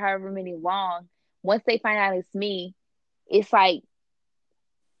alias for however many long, once they find out it's me, it's like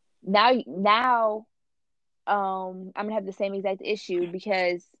now I'm gonna have the same exact issue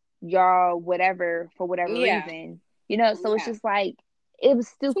because y'all whatever for whatever reason, you know. So it's just like it was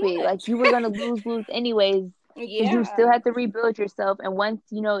stupid. Like you were gonna lose anyways. Because you still have to rebuild yourself, and once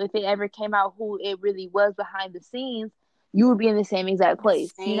you know if it ever came out who it really was behind the scenes, you would be in the same exact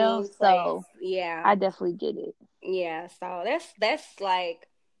place, you know. So yeah, I definitely get it. Yeah, so that's like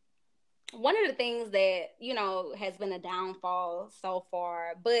one of the things that, you know, has been a downfall so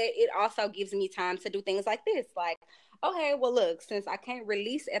far, but it also gives me time to do things like this. Like, okay, well, look, since I can't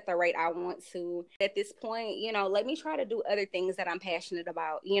release at the rate I want to at this point, you know, let me try to do other things that I'm passionate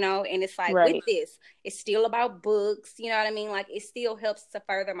about, you know, and it's like with this, it's still about books, you know what I mean? Like, it still helps to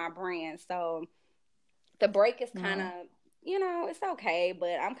further my brand. So the break is kind of, you know, it's okay,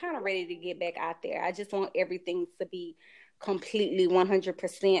 but I'm kind of ready to get back out there. I just want everything to be completely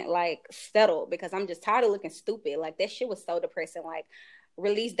 100% like settled because I'm just tired of looking stupid. Like that shit was so depressing. Like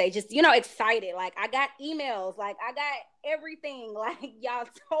release day, just, you know, excited. Like I got emails, like I got everything. Like y'all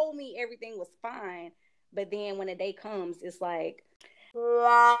told me everything was fine. But then when the day comes, it's like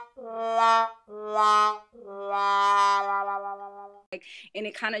and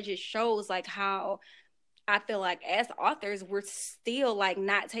it kind of just shows like how I feel like as authors, we're still like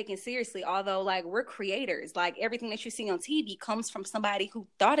not taken seriously, although like we're creators. Like everything that you see on TV comes from somebody who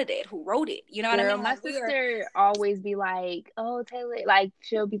thought of it, who wrote it. You know what I mean? My sister always be like, "Oh, Taylor," like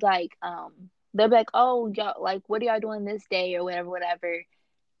she'll be like, they'll be like, "Oh, y'all, like, what are y'all doing this day or whatever, whatever."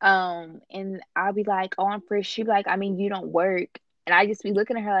 And I'll be like, "Oh, I'm free." She'd be like, "I mean, you don't work," and I just be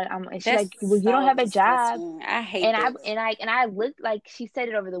looking at her like, and she's like, "Well, you don't have a job." I hate that. And I looked like she said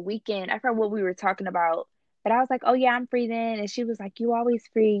it over the weekend. I forgot what we were talking about, but I was like, "Oh yeah, I'm free then," and she was like, "You always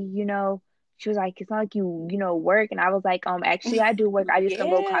free, you know." She was like, "It's not like you know, work." And I was like, actually I do work. I just don't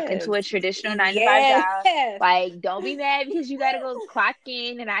go clock into a traditional 9 to 5 job. Like, don't be mad because you gotta go clock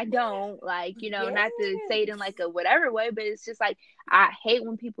in and I don't. Like, you know, not to say it in like a whatever way, but it's just like I hate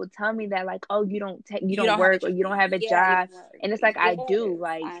when people tell me that like, "Oh, you don't work or you don't have a job." And it's like I do.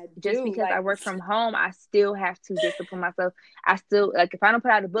 Like just because I work from home, I still have to discipline myself. I still like if I don't put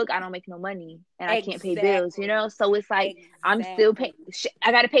out a book, I don't make no money and I can't pay bills, you know? So it's like I'm still paying.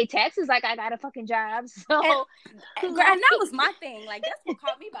 I gotta pay taxes like I got a fucking job. So and that was my thing. Like that's what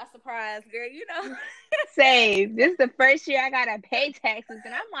caught me by surprise, girl. You know. Same. This is the first year I gotta pay taxes,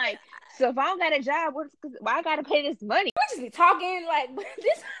 and I'm like, so if I don't got a job, why I gotta pay this money? We just be talking like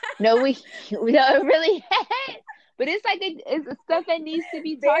this. No, we don't really. But it's like it's stuff that needs to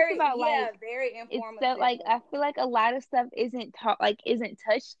be talked about. Like very informative. It's stuff like I feel like a lot of stuff isn't isn't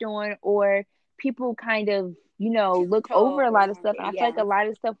touched on, or people kind of look over a lot of stuff. And I feel like a lot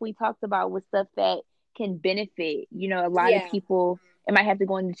of stuff we talked about was stuff that can benefit a lot of people. It might have to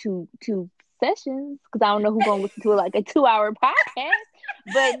go into two sessions because I don't know who's gonna listen to like a 2-hour podcast.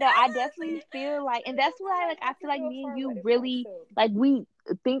 But no, I definitely feel like, and that's why I feel like me and you really like we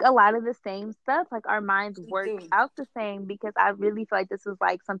think a lot of the same stuff. Like our minds work out the same because I really feel like this was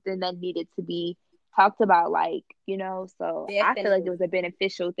like something that needed to be talked about, like, so definitely. I feel like it was a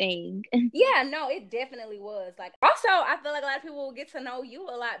beneficial thing. Yeah, no, it definitely was. Like, also, I feel like a lot of people will get to know you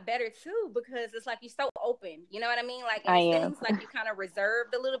a lot better too because it's like you're so open. You know what I mean? Like, it seems like you kind of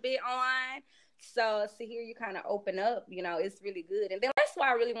reserved a little bit online. So to hear you kind of open up, it's really good. And then that's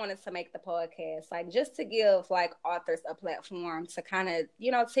why I really wanted to make the podcast, like just to give like authors a platform to kind of,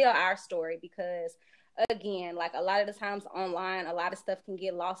 tell our story because again, like a lot of the times online, a lot of stuff can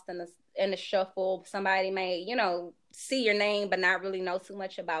get lost in the shuffle. Somebody may, see your name but not really know too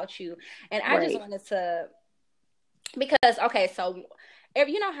much about you. And I just wanted to, because okay, so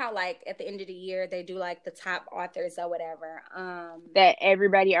you know how like at the end of the year they do like the top authors or whatever that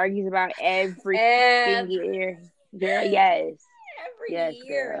everybody argues about every year. Girl, yes. Every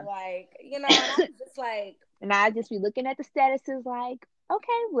year, girl. Like, and I'm just like, and I just be looking at the statuses like, okay,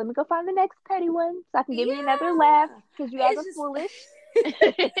 let me go find the next petty one so I can give me another laugh because you guys are foolish.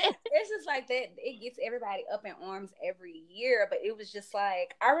 It's just like that. It gets everybody up in arms every year, but it was just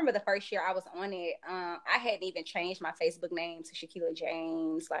like I remember the first year I was on it. I hadn't even changed my Facebook name to Shaquila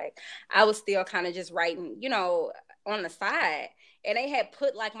James. Like I was still kind of just writing, on the side, and they had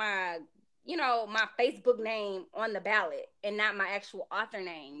put like my my Facebook name on the ballot and not my actual author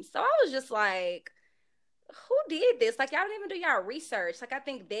name. So I was just like, who did this? Like, y'all didn't even do y'all research. Like, I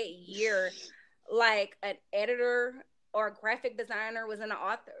think that year, like, an editor or a graphic designer was in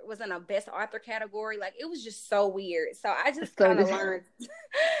a best author category. Like, it was just so weird. So I just kind of learned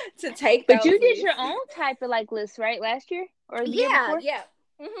to take those. But you did your own type of like list, right? Last year or the year before? Yeah.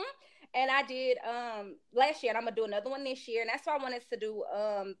 And I did last year, and I'm gonna do another one this year. And that's why I wanted to do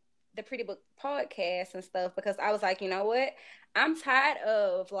the Pretty Book podcast and stuff, because I was like, you know what? I'm tired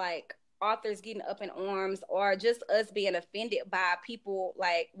of like authors getting up in arms or just us being offended by people.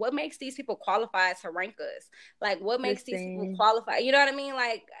 Like, what makes these people qualified to rank us? Like, what makes these people qualify? You know what I mean?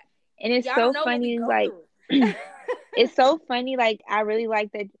 Like, and it's so funny, like it's so funny. Like, I really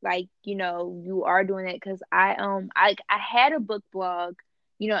like that, like, you are doing it, because I had a book blog,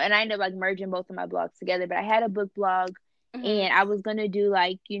 and I ended up like merging both of my blogs together, but I had a book blog. And I was gonna do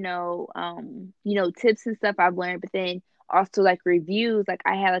like, tips and stuff I've learned, but then also like reviews. Like,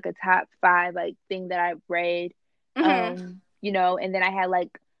 I had like a top 5 like thing that I've read, and then I had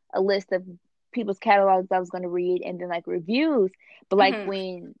like a list of people's catalogs I was gonna read, and then like reviews. But like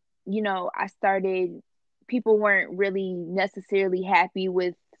when I started, people weren't really necessarily happy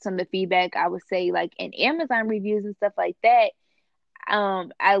with some of the feedback I would say, like in Amazon reviews and stuff like that.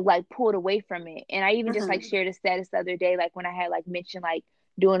 I like pulled away from it, and I even just like shared a status the other day, like when I had like mentioned like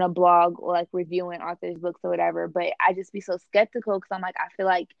doing a blog or like reviewing authors' books or whatever. But I just be so skeptical, because I'm like, I feel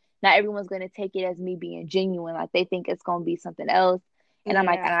like not everyone's gonna take it as me being genuine. Like, they think it's gonna be something else, and I'm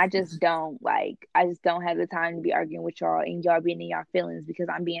like, and I just don't have the time to be arguing with y'all and y'all being in y'all feelings, because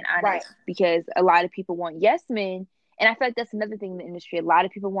I'm being honest. Right. Because a lot of people want yes men. And I feel like that's another thing in the industry. A lot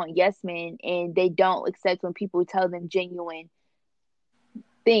of people want yes men, and they don't accept when people tell them genuine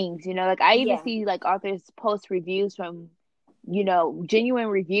things. Like, I even see like authors post reviews from genuine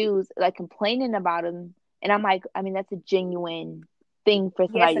reviews, like complaining about them, and I'm like, I mean, that's a genuine thing for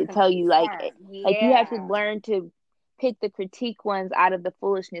somebody to tell you. Like you have to learn to pick the critique ones out of the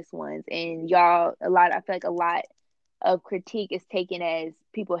foolishness ones. And y'all, I feel like a lot of critique is taken as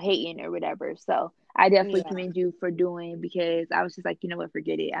people hating or whatever. So I definitely commend you for doing, because I was just like, you know what,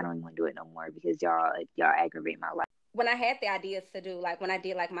 forget it, I don't even want to do it no more, because y'all aggravate my life. When I had the ideas to do, like when I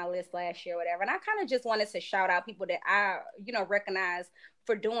did like my list last year or whatever, and I kind of just wanted to shout out people that I, recognize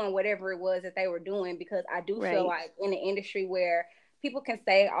for doing whatever it was that they were doing, because I do feel like in the industry where people can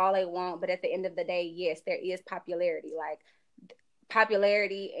say all they want, but at the end of the day, yes, there is popularity. Like,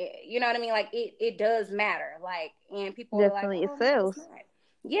 popularity, you know what I mean? Like, it does matter. Like, and people definitely, are like, it sells.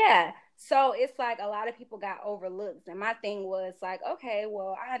 Yeah. So it's like a lot of people got overlooked. And my thing was like, okay,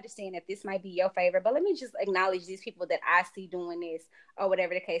 well, I understand that this might be your favorite, but let me just acknowledge these people that I see doing this, or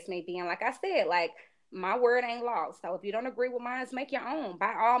whatever the case may be. And like I said, like, my word ain't law. So if you don't agree with mine, make your own.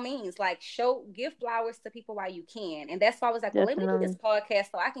 By all means, like, give flowers to people while you can. And that's why I was like, well, let me do this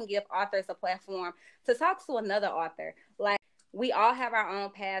podcast so I can give authors a platform to talk to another author. Like, we all have our own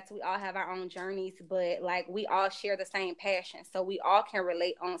paths, we all have our own journeys, but like, we all share the same passion, so we all can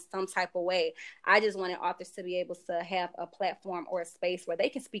relate on some type of way. I just wanted authors to be able to have a platform or a space where they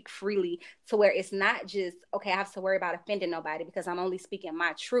can speak freely, to where it's not just, okay, I have to worry about offending nobody because I'm only speaking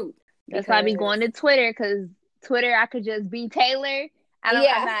my truth. That's why I be going to Twitter, because Twitter, I could just be Taylor. I'm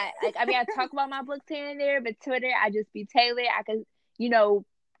not like, I mean, I talk about my books here and there, but Twitter, I just be Taylor. I could,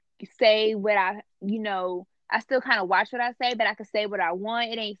 say what I still kind of watch what I say, but I can say what I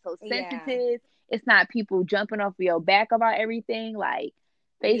want. It ain't so sensitive. Yeah. It's not people jumping off your back about everything. Like,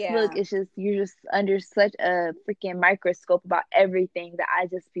 Facebook is just, you're just under such a freaking microscope about everything, that I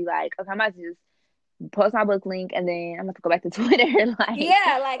just be like, okay, I'm about to just post my book link, and then I'm going to go back to Twitter,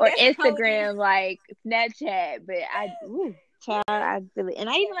 or Instagram, like Snapchat. But I feel it. And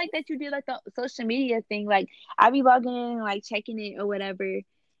I even like that you did like the social media thing. Like, I be logging in and like checking it or whatever.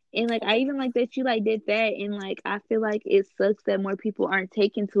 And like, I even like that you like did that. And like, I feel like it sucks that more people aren't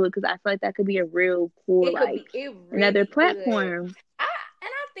taking to it, because I feel like that could be a real cool, another platform.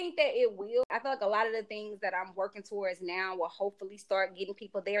 I think that it will. I feel like a lot of the things that I'm working towards now will hopefully start getting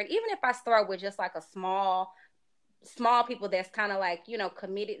people there. And even if I start with just like a small people that's kind of like,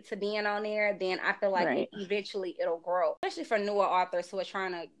 committed to being on there, then I feel like eventually it'll grow, especially for newer authors who are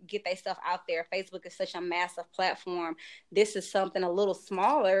trying to get their stuff out there. Facebook is such a massive platform. This is something a little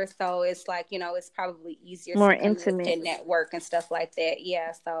smaller, so it's like, it's probably easier, more intimate, and network and stuff like that.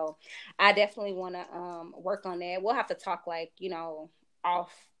 Yeah, so I definitely want to work on that. We'll have to talk like,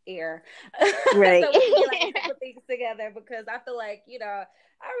 off air, right? So we can put things together, because I feel like,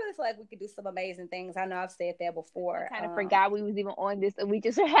 I really feel like we could do some amazing things. I know I've said that before. I kind of forgot we was even on this, and we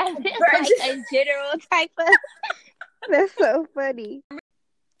just were having like a general type of. That's so funny.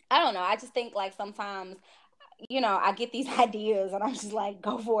 I don't know. I just think like sometimes, I get these ideas and I'm just like,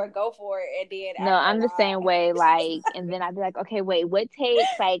 go for it. And then No, after a I'm the same while, way. Like, and then I'd be like, okay, wait, what takes?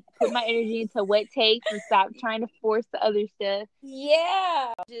 Like, put my energy into what takes and stop trying to force the other stuff.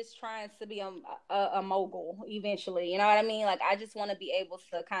 yeah, just trying to be a mogul eventually. You know what I mean? Like, I just want to be able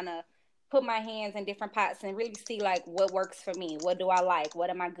to kind of put my hands in different pots and really see like what works for me. What do I like? What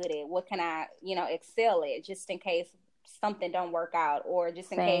am I good at? What can I, excel at? Just in case something don't work out, or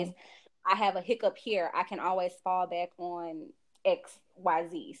just in case Same. I have a hiccup here, I can always fall back on X, Y,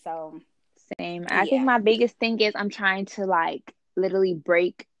 Z. So Same. I think yeah. my biggest thing is I'm trying to like literally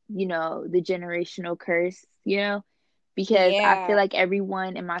break, the generational curse, because I feel Yeah. like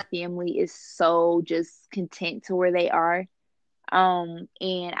everyone in my family is so just content to where they are. And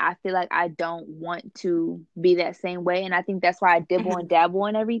I feel like I don't want to be that same way. And I think that's why I dibble and Hmm. dabble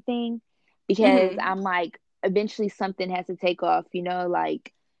in everything, because Hmm. I'm like, eventually something has to take off,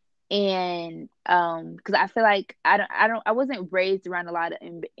 like, and because I feel like I wasn't raised around a lot of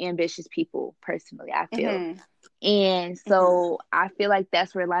ambitious people personally, I feel. Hmm. And Hmm. so I feel like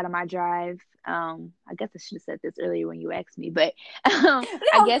that's where a lot of my drive, I guess I should have said this earlier when you asked me, but I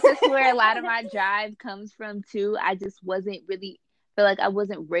No. guess it's where a lot of my drive comes from too. I just wasn't really feel like I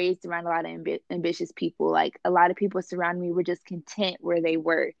wasn't raised around a lot of ambitious people. Like a lot of people surrounding me were just content where they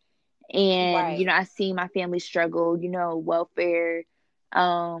were. And Right. I see my family struggle, welfare,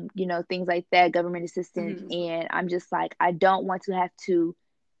 things like that, government assistance. Hmm. And I'm just like, I don't want to have to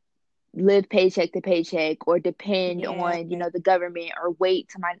live paycheck to paycheck or depend Yeah. on, the government, or wait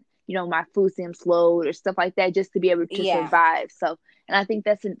to my, my food stamps load or stuff like that just to be able to Yeah. survive. So, and I think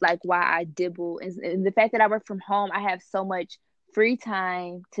that's like why I dibble, and the fact that I work from home, I have so much free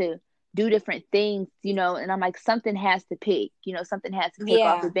time to do different things, and I'm like, something has to pick, something has to take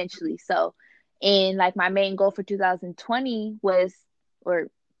off Yeah. eventually. So, and like my main goal for 2020 was, or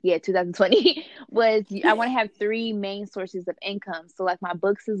yeah, 2020 was, I want to have three main sources of income. So like my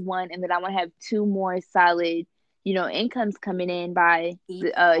books is one, and then I want to have two more solid, incomes coming in by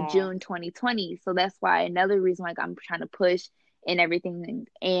Yeah. June 2020. So that's why another reason like I'm trying to push and everything.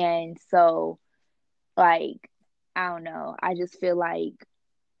 And so like, I don't know. I just feel like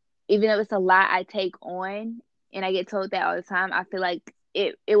even though it's a lot I take on and I get told that all the time, I feel like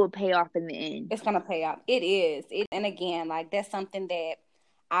it will pay off in the end. It's gonna pay off. It is. And again, like that's something that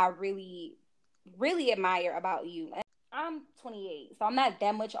I really, really admire about you. I'm 28, so I'm not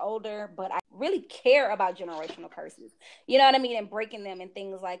that much older, but I really care about generational curses. You know what I mean? And breaking them and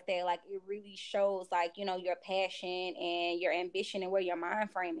things like that. Like it really shows like, your passion and your ambition and where your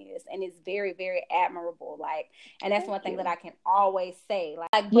mind frame is. And it's very, very admirable. Like, and that's Thank one thing that you. I can always say.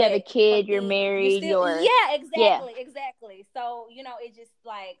 Like, You have a but kid, you're then you married, still, you're, yeah, yeah. exactly. So, it just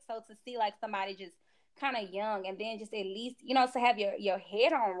like, so to see like somebody just kind of young and then just at least, to have your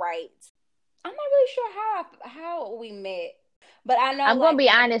head on right. I'm not really sure how we met, but I know I'm gonna like be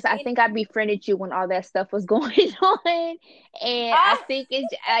in the honest. I beginning. think I befriended you when all that stuff was going on, and I Ah, think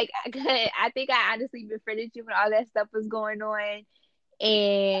it's like I think I honestly befriended you when all that stuff was going on,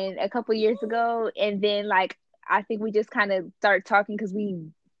 and a couple years ago, and then like I think we just kind of started talking because we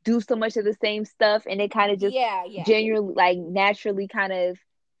do so much of the same stuff, and it kind of just yeah, yeah, genuinely, like naturally, kind of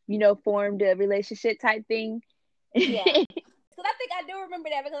formed a relationship type thing. yeah. Because I think I do remember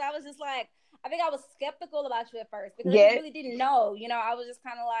that because I was just like, I think I was skeptical about you at first because I just Yeah. really didn't know. I was just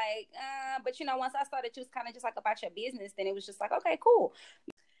kind of like, but once I started, you was kind of just like about your business, then it was just like, okay, cool.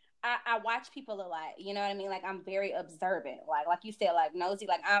 I watch people a lot. You know what I mean? Like I'm very observant. Like you said, like nosy.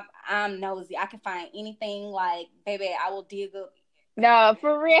 Like I'm nosy. I can find anything. Like baby, I will dig up. No,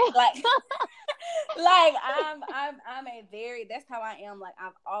 for real. Like like I'm a very, that's how I am. Like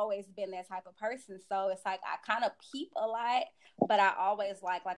I've always been that type of person. So it's like I kind of peep a lot, but I always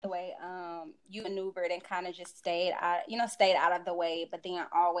like the way you maneuvered and kind of just stayed out of the way, but then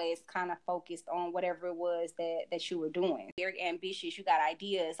always kind of focused on whatever it was that you were doing. Very ambitious, you got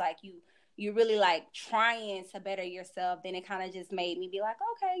ideas, like you really like trying to better yourself. Then it kind of just made me be like,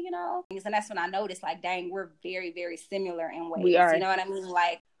 okay, and that's when I noticed like, dang, we're very, very similar in We ways. You are. know what I mean?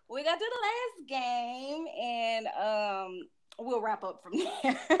 Like we got to the last game, and we'll wrap up from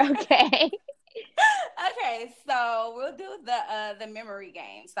there. Okay. Okay, so we'll do the memory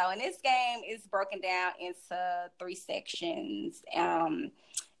game. So in this game, it's broken down into three sections.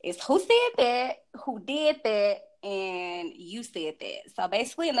 It's who said that, who did that, and you said that. So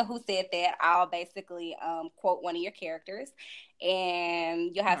basically, in the who said that, I'll basically quote one of your characters,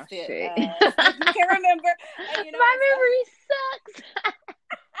 and you'll Oh have to shit. see if you can remember. And My memory sucks.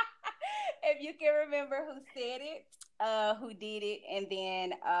 if you can remember who said it, who did it, and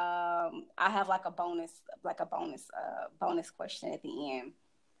then I have like a bonus question at the end.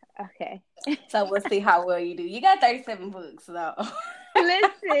 Okay. So we'll see how well you do. You got 37 books, though.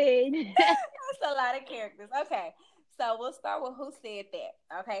 Listen. That's a lot of characters. Okay. So we'll start with who said that.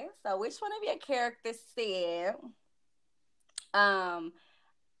 Okay. So which one of your characters said, I'm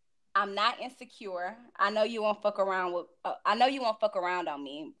not insecure. I know you won't fuck around with. I know you won't fuck around on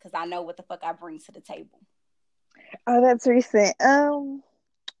me because I know what the fuck I bring to the table. Oh, that's recent.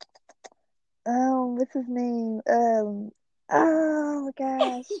 What's his name? Oh my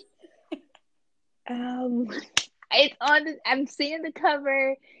gosh. It's on. I'm seeing the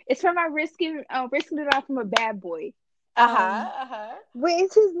cover. It's from my risking it off from a bad boy. What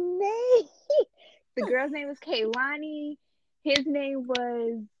is his name? The girl's name was Kaylani. His name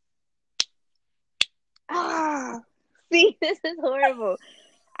was. See, this is horrible.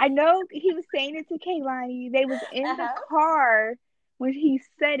 I know he was saying it to Kaylani. They was in the car when he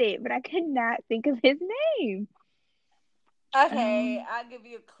said it, but I could not think of his name. Okay, I'll give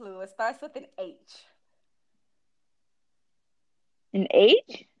you a clue. It starts with an H. An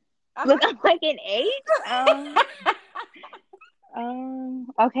H? Look up like an H?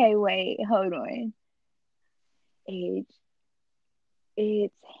 Okay, wait, hold on. H.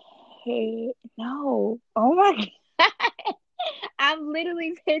 It's hey, no. Oh my God. I'm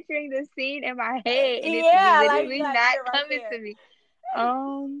literally picturing the scene in my head, and it's literally not right coming to me.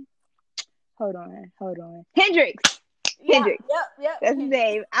 Hold on. Hendrix. Yep. That's his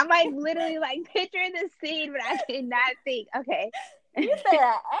name. I'm like literally like picturing the scene, but I cannot think. Okay. You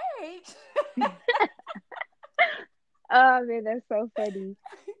said H. Oh man, that's so funny.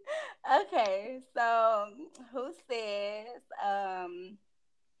 Okay, so who says,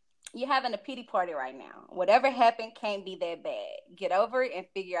 you're having a pity party right now. Whatever happened can't be that bad. Get over it and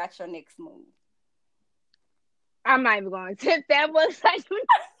figure out your next move. I'm not even going to that website.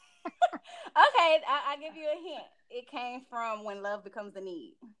 Okay, I'll give you a hint. It came from When Love Becomes a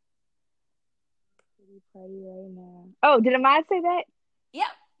Need. Pity party right now. Oh, did Ahmad say that?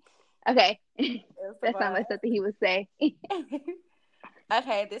 Yep. Okay. That's not like something he would say.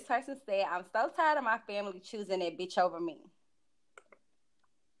 Okay, this person said, I'm so tired of my family choosing that bitch over me.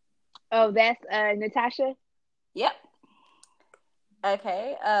 Oh, that's Natasha? Yep.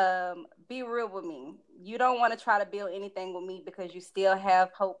 Okay. Be real with me. You don't want to try to build anything with me because you still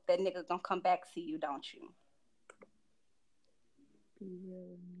have hope that nigga gonna come back to you, don't you?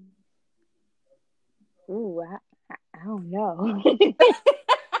 Ooh, I don't know.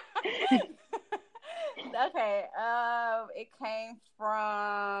 Okay. It came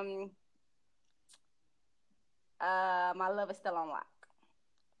from My Love Is Still on Lock.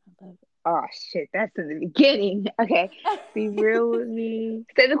 Oh shit, that's in the beginning. Okay. Be real with me.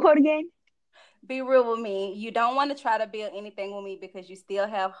 Say the quote again. Be real with me. You don't want to try to build anything with me because you still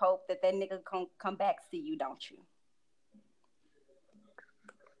have hope that nigga come back to you, don't you?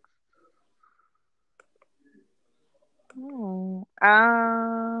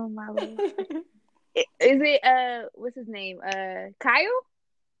 Is it what's his name? Kyle?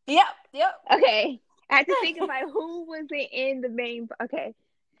 Yep. Okay. I had to think of like who was it in the main. Okay.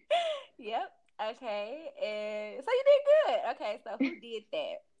 Yep. Okay. And so you did good. Okay, so who did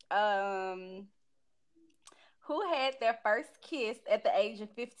that? Who had their first kiss at the age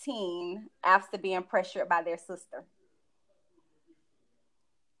of 15 after being pressured by their sister?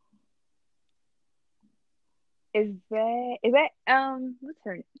 Is that what's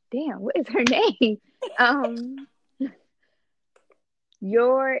her what is her name?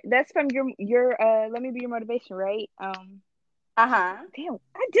 That's from your Let Me Be Your Motivation, right? Damn, I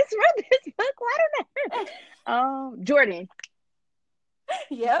just read this book. Why don't I? Jordan.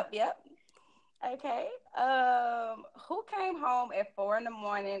 Yep. Okay. Who came home at 4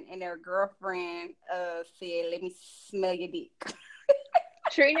 a.m. and their girlfriend said, "Let me smell your dick"?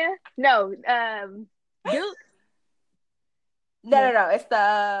 Trina? No. Duke? No. It's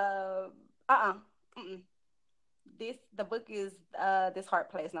the the book is This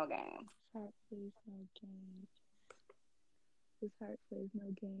Heart Plays No Games. Heart plays no games. This heart plays no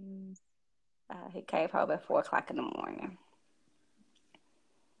games. He came home at 4:00 in the morning.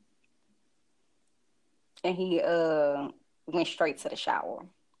 And he went straight to the shower.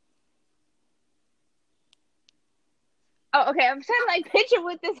 Oh, okay. I'm trying to like picture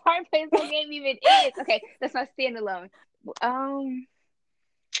what this Heart Plays No Game even is. Okay, that's my standalone.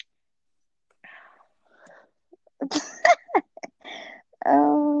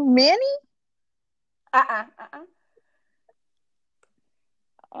 Manny?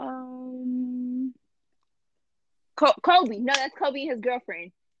 Kobe. No, that's Kobe and his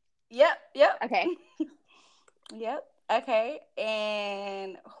girlfriend. Yep. Okay. Yep. Okay.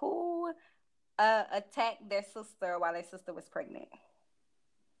 And who attacked their sister while their sister was pregnant?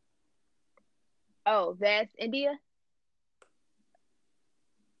 Oh, that's India?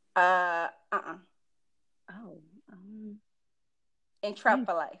 Oh, In Trap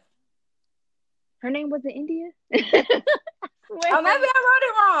for Life. Her name wasn't India? Oh, maybe I wrote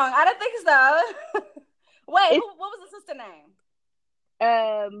it wrong. I don't think so. Wait, what was the sister name?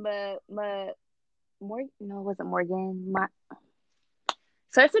 Morgan? No, it wasn't Morgan.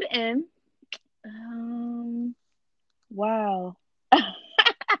 Starts with M. Wow.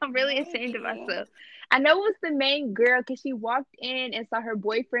 I'm really ashamed of myself. I know it was the main girl because she walked in and saw her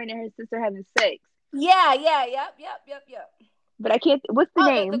boyfriend and her sister having sex. Yeah, yep. But I can't. What's the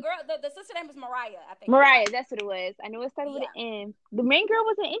name? The girl, the sister name is Mariah. I think Mariah. That's what it was. I knew it started with an M. The main girl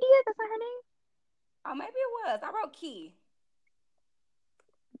was in India. That's not her name. Oh, maybe it was. I wrote Key.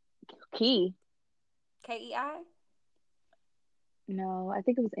 Key. Kei? No, I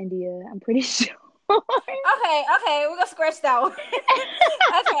think it was India. I'm pretty sure. Okay, we're gonna scratch that one.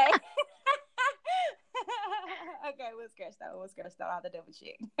 Okay. Okay, we'll scratch that one. I'll have to double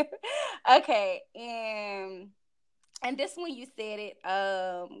check. Okay, and this one you said it,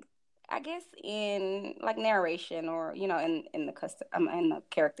 I guess in like narration or in the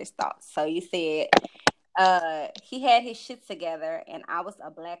character's thoughts. So you said he had his shit together and I was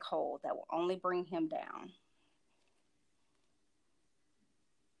a black hole that will only bring him down.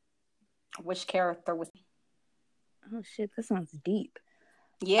 Which character was? Oh shit, that sounds deep.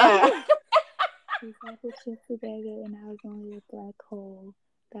 Yeah. We had his shit together and I was only a black hole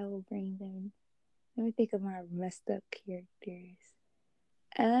that will bring them. Let me think of my messed up characters.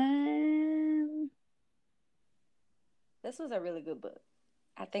 This was a really good book.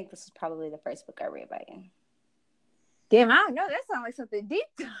 I think this was probably the first book I read by him. Damn, I don't know. That sounds like something deep.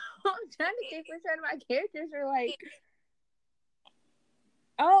 I'm trying to think which one of my characters are like.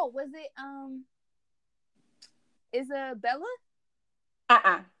 Oh, was it Isabella?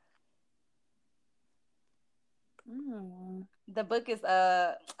 The book is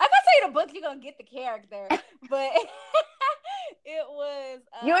I can tell you the book, you're gonna get the character, but it was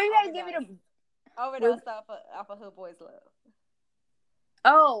you ain't gotta give me the overdose off of Hood Boys Love.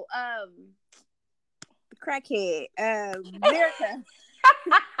 Oh, the crackhead, Lyrica.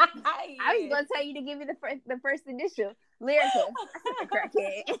 I was gonna tell you to give me the first initial, Lyrica. I said the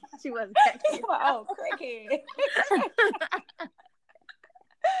crackhead. She wasn't crackhead. Oh, crackhead.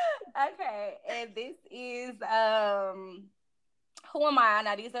 Okay, and this is Who Am I?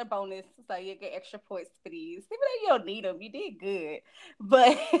 Now these are bonus, so you get extra points for these. Even though you don't need them, you did good.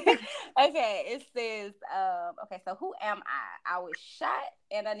 But okay, it says okay, so who am I? I was shot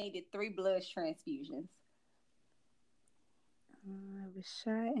and I needed 3 blood transfusions. I was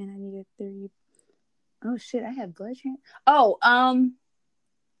shot and I needed 3. Oh shit, I have blood transfusions. Oh,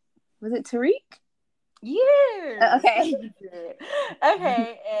 was it Tariq? Yeah. Okay.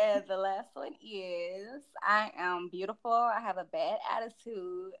 Okay, and the last one is I am beautiful. I have a bad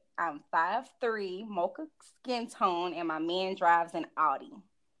attitude. I'm 5'3", mocha skin tone, and my man drives an Audi.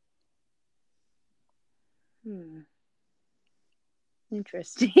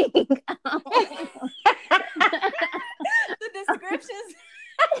 Interesting. The descriptions.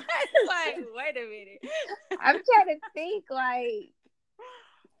 It's like, wait a minute. I'm trying to think, like,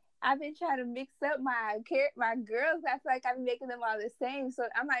 I've been trying to mix up my girls. I feel like I'm making them all the same, so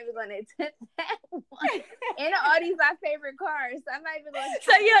I'm not even going to attempt that one. And the Audi's my favorite car, so I'm not even going to.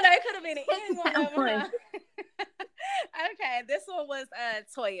 So yeah, that could have been any one of them. Okay, this one was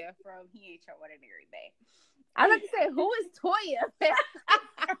Toya from He Ain't Your Ordinary Bae. I was about to say, who is Toya?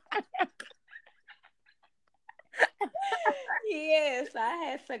 Yes, I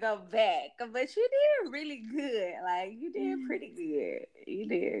had to go back, but you did really good. Like, you did pretty good. You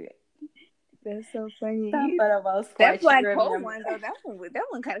did. That's so funny. That Black Hole one though, that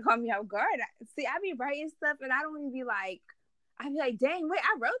one kind of caught me off guard. See, I be writing stuff and I don't even be like, I be like, dang, wait,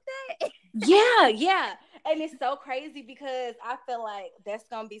 I wrote that. Yeah, and it's so crazy because I feel like that's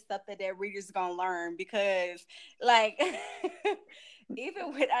gonna be something that readers gonna learn because, like.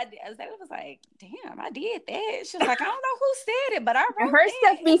 Even with ideas, I was like, damn, I did that. She was like, I don't know who said it, but I wrote her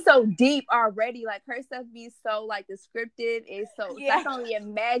stuff be so deep already. Like, her stuff be so, like, descriptive. It's so, I can only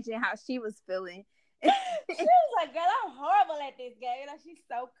imagine how she was feeling. She was like, girl, I'm horrible at this game. You know, she's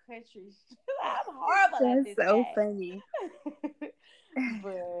so country. I'm horrible at this game. That's so funny.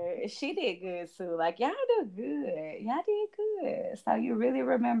 But she did good, too. Like, y'all did good. Y'all did good. So you really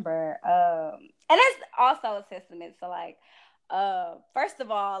remember. And that's also a testament to, like, first of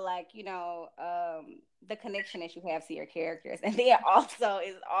all, like, you know, the connection that you have to your characters, and then also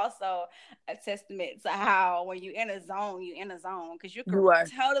is also a testament to how when you're in a zone because you can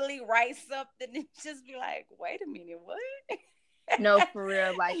totally write something and just be like, wait a minute, what? No, for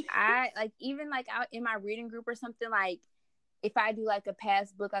real. Like I like even like out in my reading group or something, like if I do like a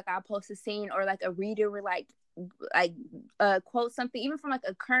past book, like I'll post a scene or like a reader will like quote something even from like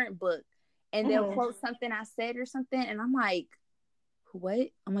a current book, and they'll quote something I said or something, and I'm like, what?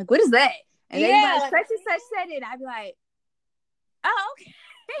 I'm like, what is that? And they be like, such and such said it. I'd be like, oh, okay.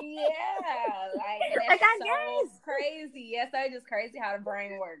 Yeah, like, and that's like, so crazy. Yes, that's just crazy how the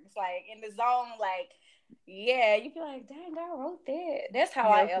brain works. Like in the zone, like, yeah, you be like, dang, I wrote that. That's how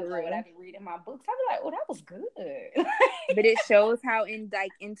I upload. I be reading my books. I be like, oh, that was good. But it shows how in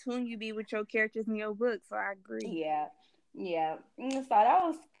tune you be with your characters in your book. So I agree. Yeah. So that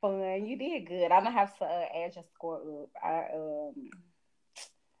was fun. You did good. I'm gonna have to add your score up.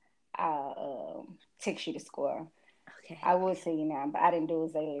 I'll text you the score. Okay. I will see you now, but I didn't do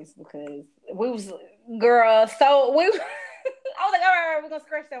Azalea's because we was girl. So we, I was like, all right, we're gonna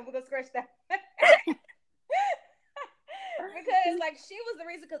scratch them. Because like she was the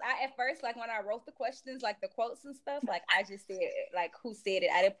reason. Because I at first, like when I wrote the questions, like the quotes and stuff, like I just said like who said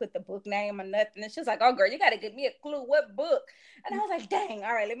it. I didn't put the book name or nothing. And she was like, oh girl, you gotta give me a clue what book. And I was like, dang,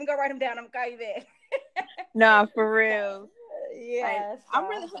 all right, let me go write them down. I'm gonna call you back. No, for real. Yeah, so I'm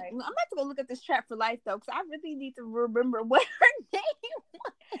really. I'm about to go look at this Trap for Life though, because I really need to remember what her name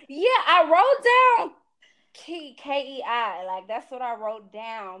was. Yeah, I wrote down Kei. Like that's what I wrote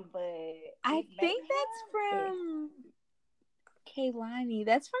down, but I think that's from Kaylani.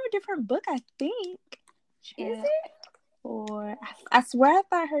 That's from a different book, I think. Is it? Or I swear I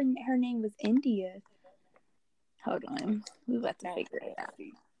thought her name was India. Hold on, we about to figure it out.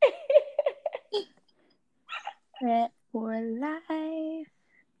 Trap for Life.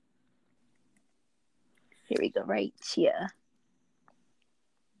 Here we go, right here.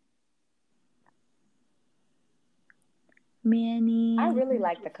 Manny. I really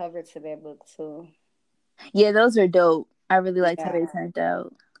like the cover to that book too. Yeah, those are dope. I really liked how they turned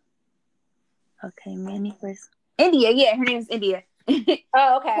out. Okay, Manny first. India, yeah, her name is India.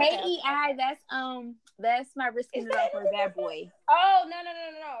 Oh, okay. Kei, that's my risking it up for a bad boy. Oh no.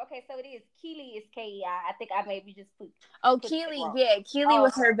 Okay, so it is Keely is Kei. I think I maybe just put. Oh, Keely, yeah, Keely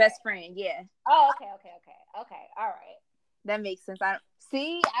was her best friend, yeah. Oh, okay, all right. That makes sense. I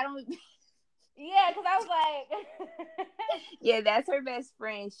don't. Yeah, because I was like, yeah, that's her best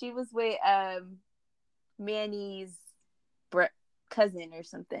friend. She was with Manny's cousin or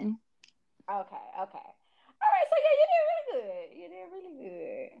something. Okay. All right, so yeah, you did really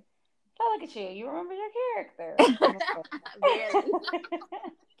good. Oh, look at you. You remember your character.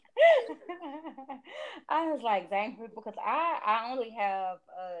 I was like, dang, because I only have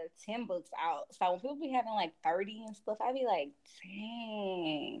 10 books out. So when people be having like 30 and stuff, I'd be like,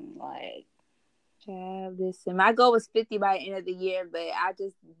 dang, like. Yeah, listen, my goal was 50 by the end of the year, but I'll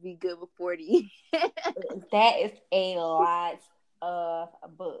just be good with 40. That is a lot of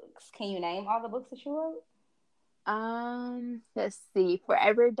books. Can you name all the books that you wrote? Let's see.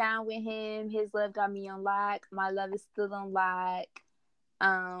 Forever Down with Him, His Love Got Me on Lock, My Love Is Still on Lock.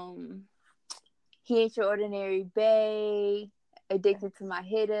 He Ain't Your Ordinary Bae, Addicted to My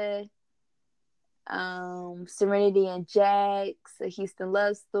Hitter. Serenity and Jax, A Houston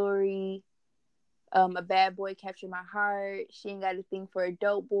Love Story. A Bad Boy Captured My Heart. She Ain't Got a Thing for a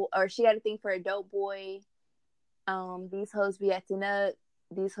Dope Boy, or She Got a Thing for a Dope Boy. These hoes be acting up.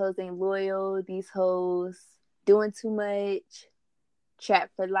 These hoes ain't loyal. These hoes doing too much.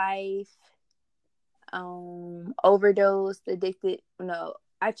 Trapped for Life. Overdosed. Addicted. No,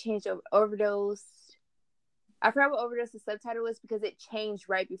 I changed Overdosed. I forgot what Overdosed the subtitle was because it changed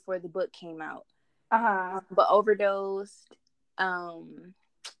right before the book came out. But Overdosed.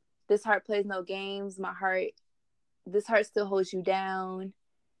 This Heart Plays No Games. My Heart. This Heart Still Holds You Down.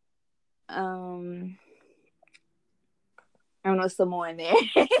 I don't know, some more in there. You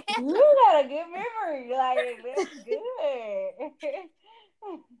got a good memory. Like, that's good.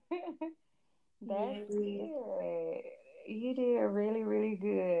 That's good. You did really, really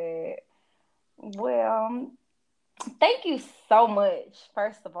good. Well, thank you so much,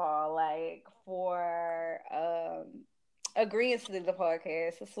 first of all, like, for agreeing to do the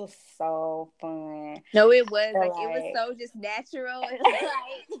podcast. This was so fun. No, it was. Like it was so just natural. It was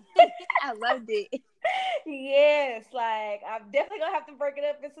like, I loved it. Yes, like I'm definitely gonna have to break it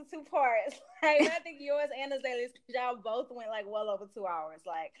up into 2 parts. Like I think yours and Azalea's, because y'all both went like well over 2 hours.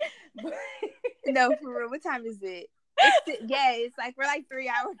 Like, no, for real. What time is it? It's like we're like 3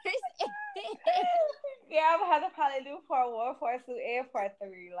 hours. Yeah, I'm gonna have to probably do part 1, part 2, and part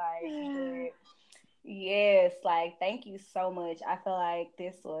 3. Like, yes, like thank you so much. I feel like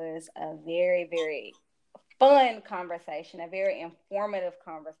this was a very, very fun conversation, a very informative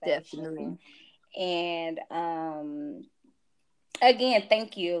conversation. Definitely. And Again,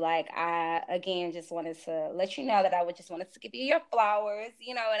 thank you. Like, I again just wanted to let you know that I would just wanted to give you your flowers,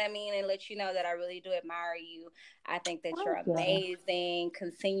 you know what I mean, and let you know that I really do admire you. I think that you're amazing.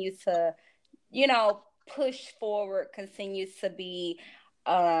 Continue to, you know, push forward, continue to be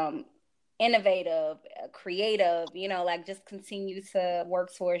innovative, creative, you know, like just continue to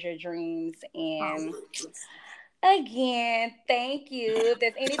work towards your dreams. And again, thank you. If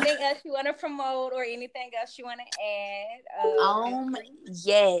there's anything else you want to promote or anything else you want to add,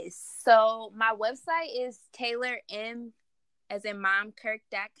 yes. So my website is Taylor M as in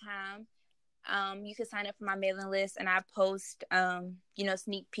momkirk.com. You can sign up for my mailing list, and I post you know,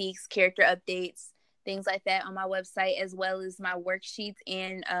 sneak peeks, character updates, things like that on my website, as well as my worksheets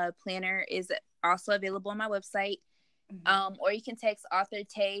and planner is also available on my website. Or you can text author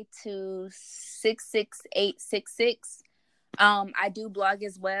Tay to 66866. I do blog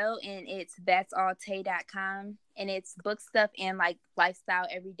as well, and it's that'salltay.com, and it's book stuff and like lifestyle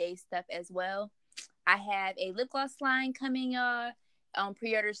everyday stuff as well. I have a lip gloss line coming, y'all.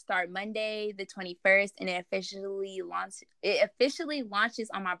 Pre-orders start Monday the 21st, and it officially launches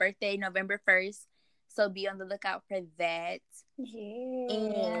on my birthday, November 1st. So be on the lookout for that. Yeah.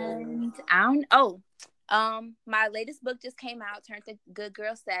 And my latest book just came out, Turn to Good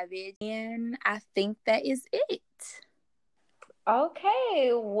Girl Savage, and I think that is it.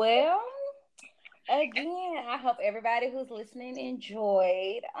 Okay, well, again, I hope everybody who's listening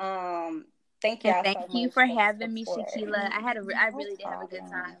enjoyed. Thank y'all. Thank you for having me, Shakila. I really did have a good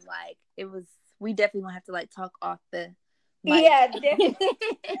time. Like, it was. We definitely gonna have to like talk off the mic. Yeah, definitely.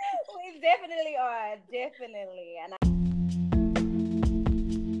 We definitely are. Definitely. And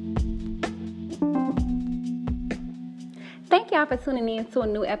thank y'all for tuning in to a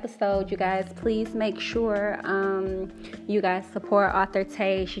new episode, you guys. Please make sure you guys support author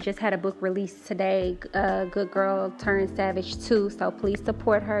Tay. She just had a book released today, Good Girl Turned Savage 2. So please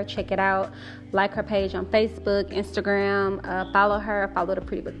support her. Check it out. Like her page on Facebook, Instagram. Follow her. Follow the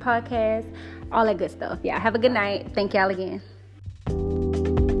Pretty Book Podcast. All that good stuff. Yeah, have a good night. Thank y'all again.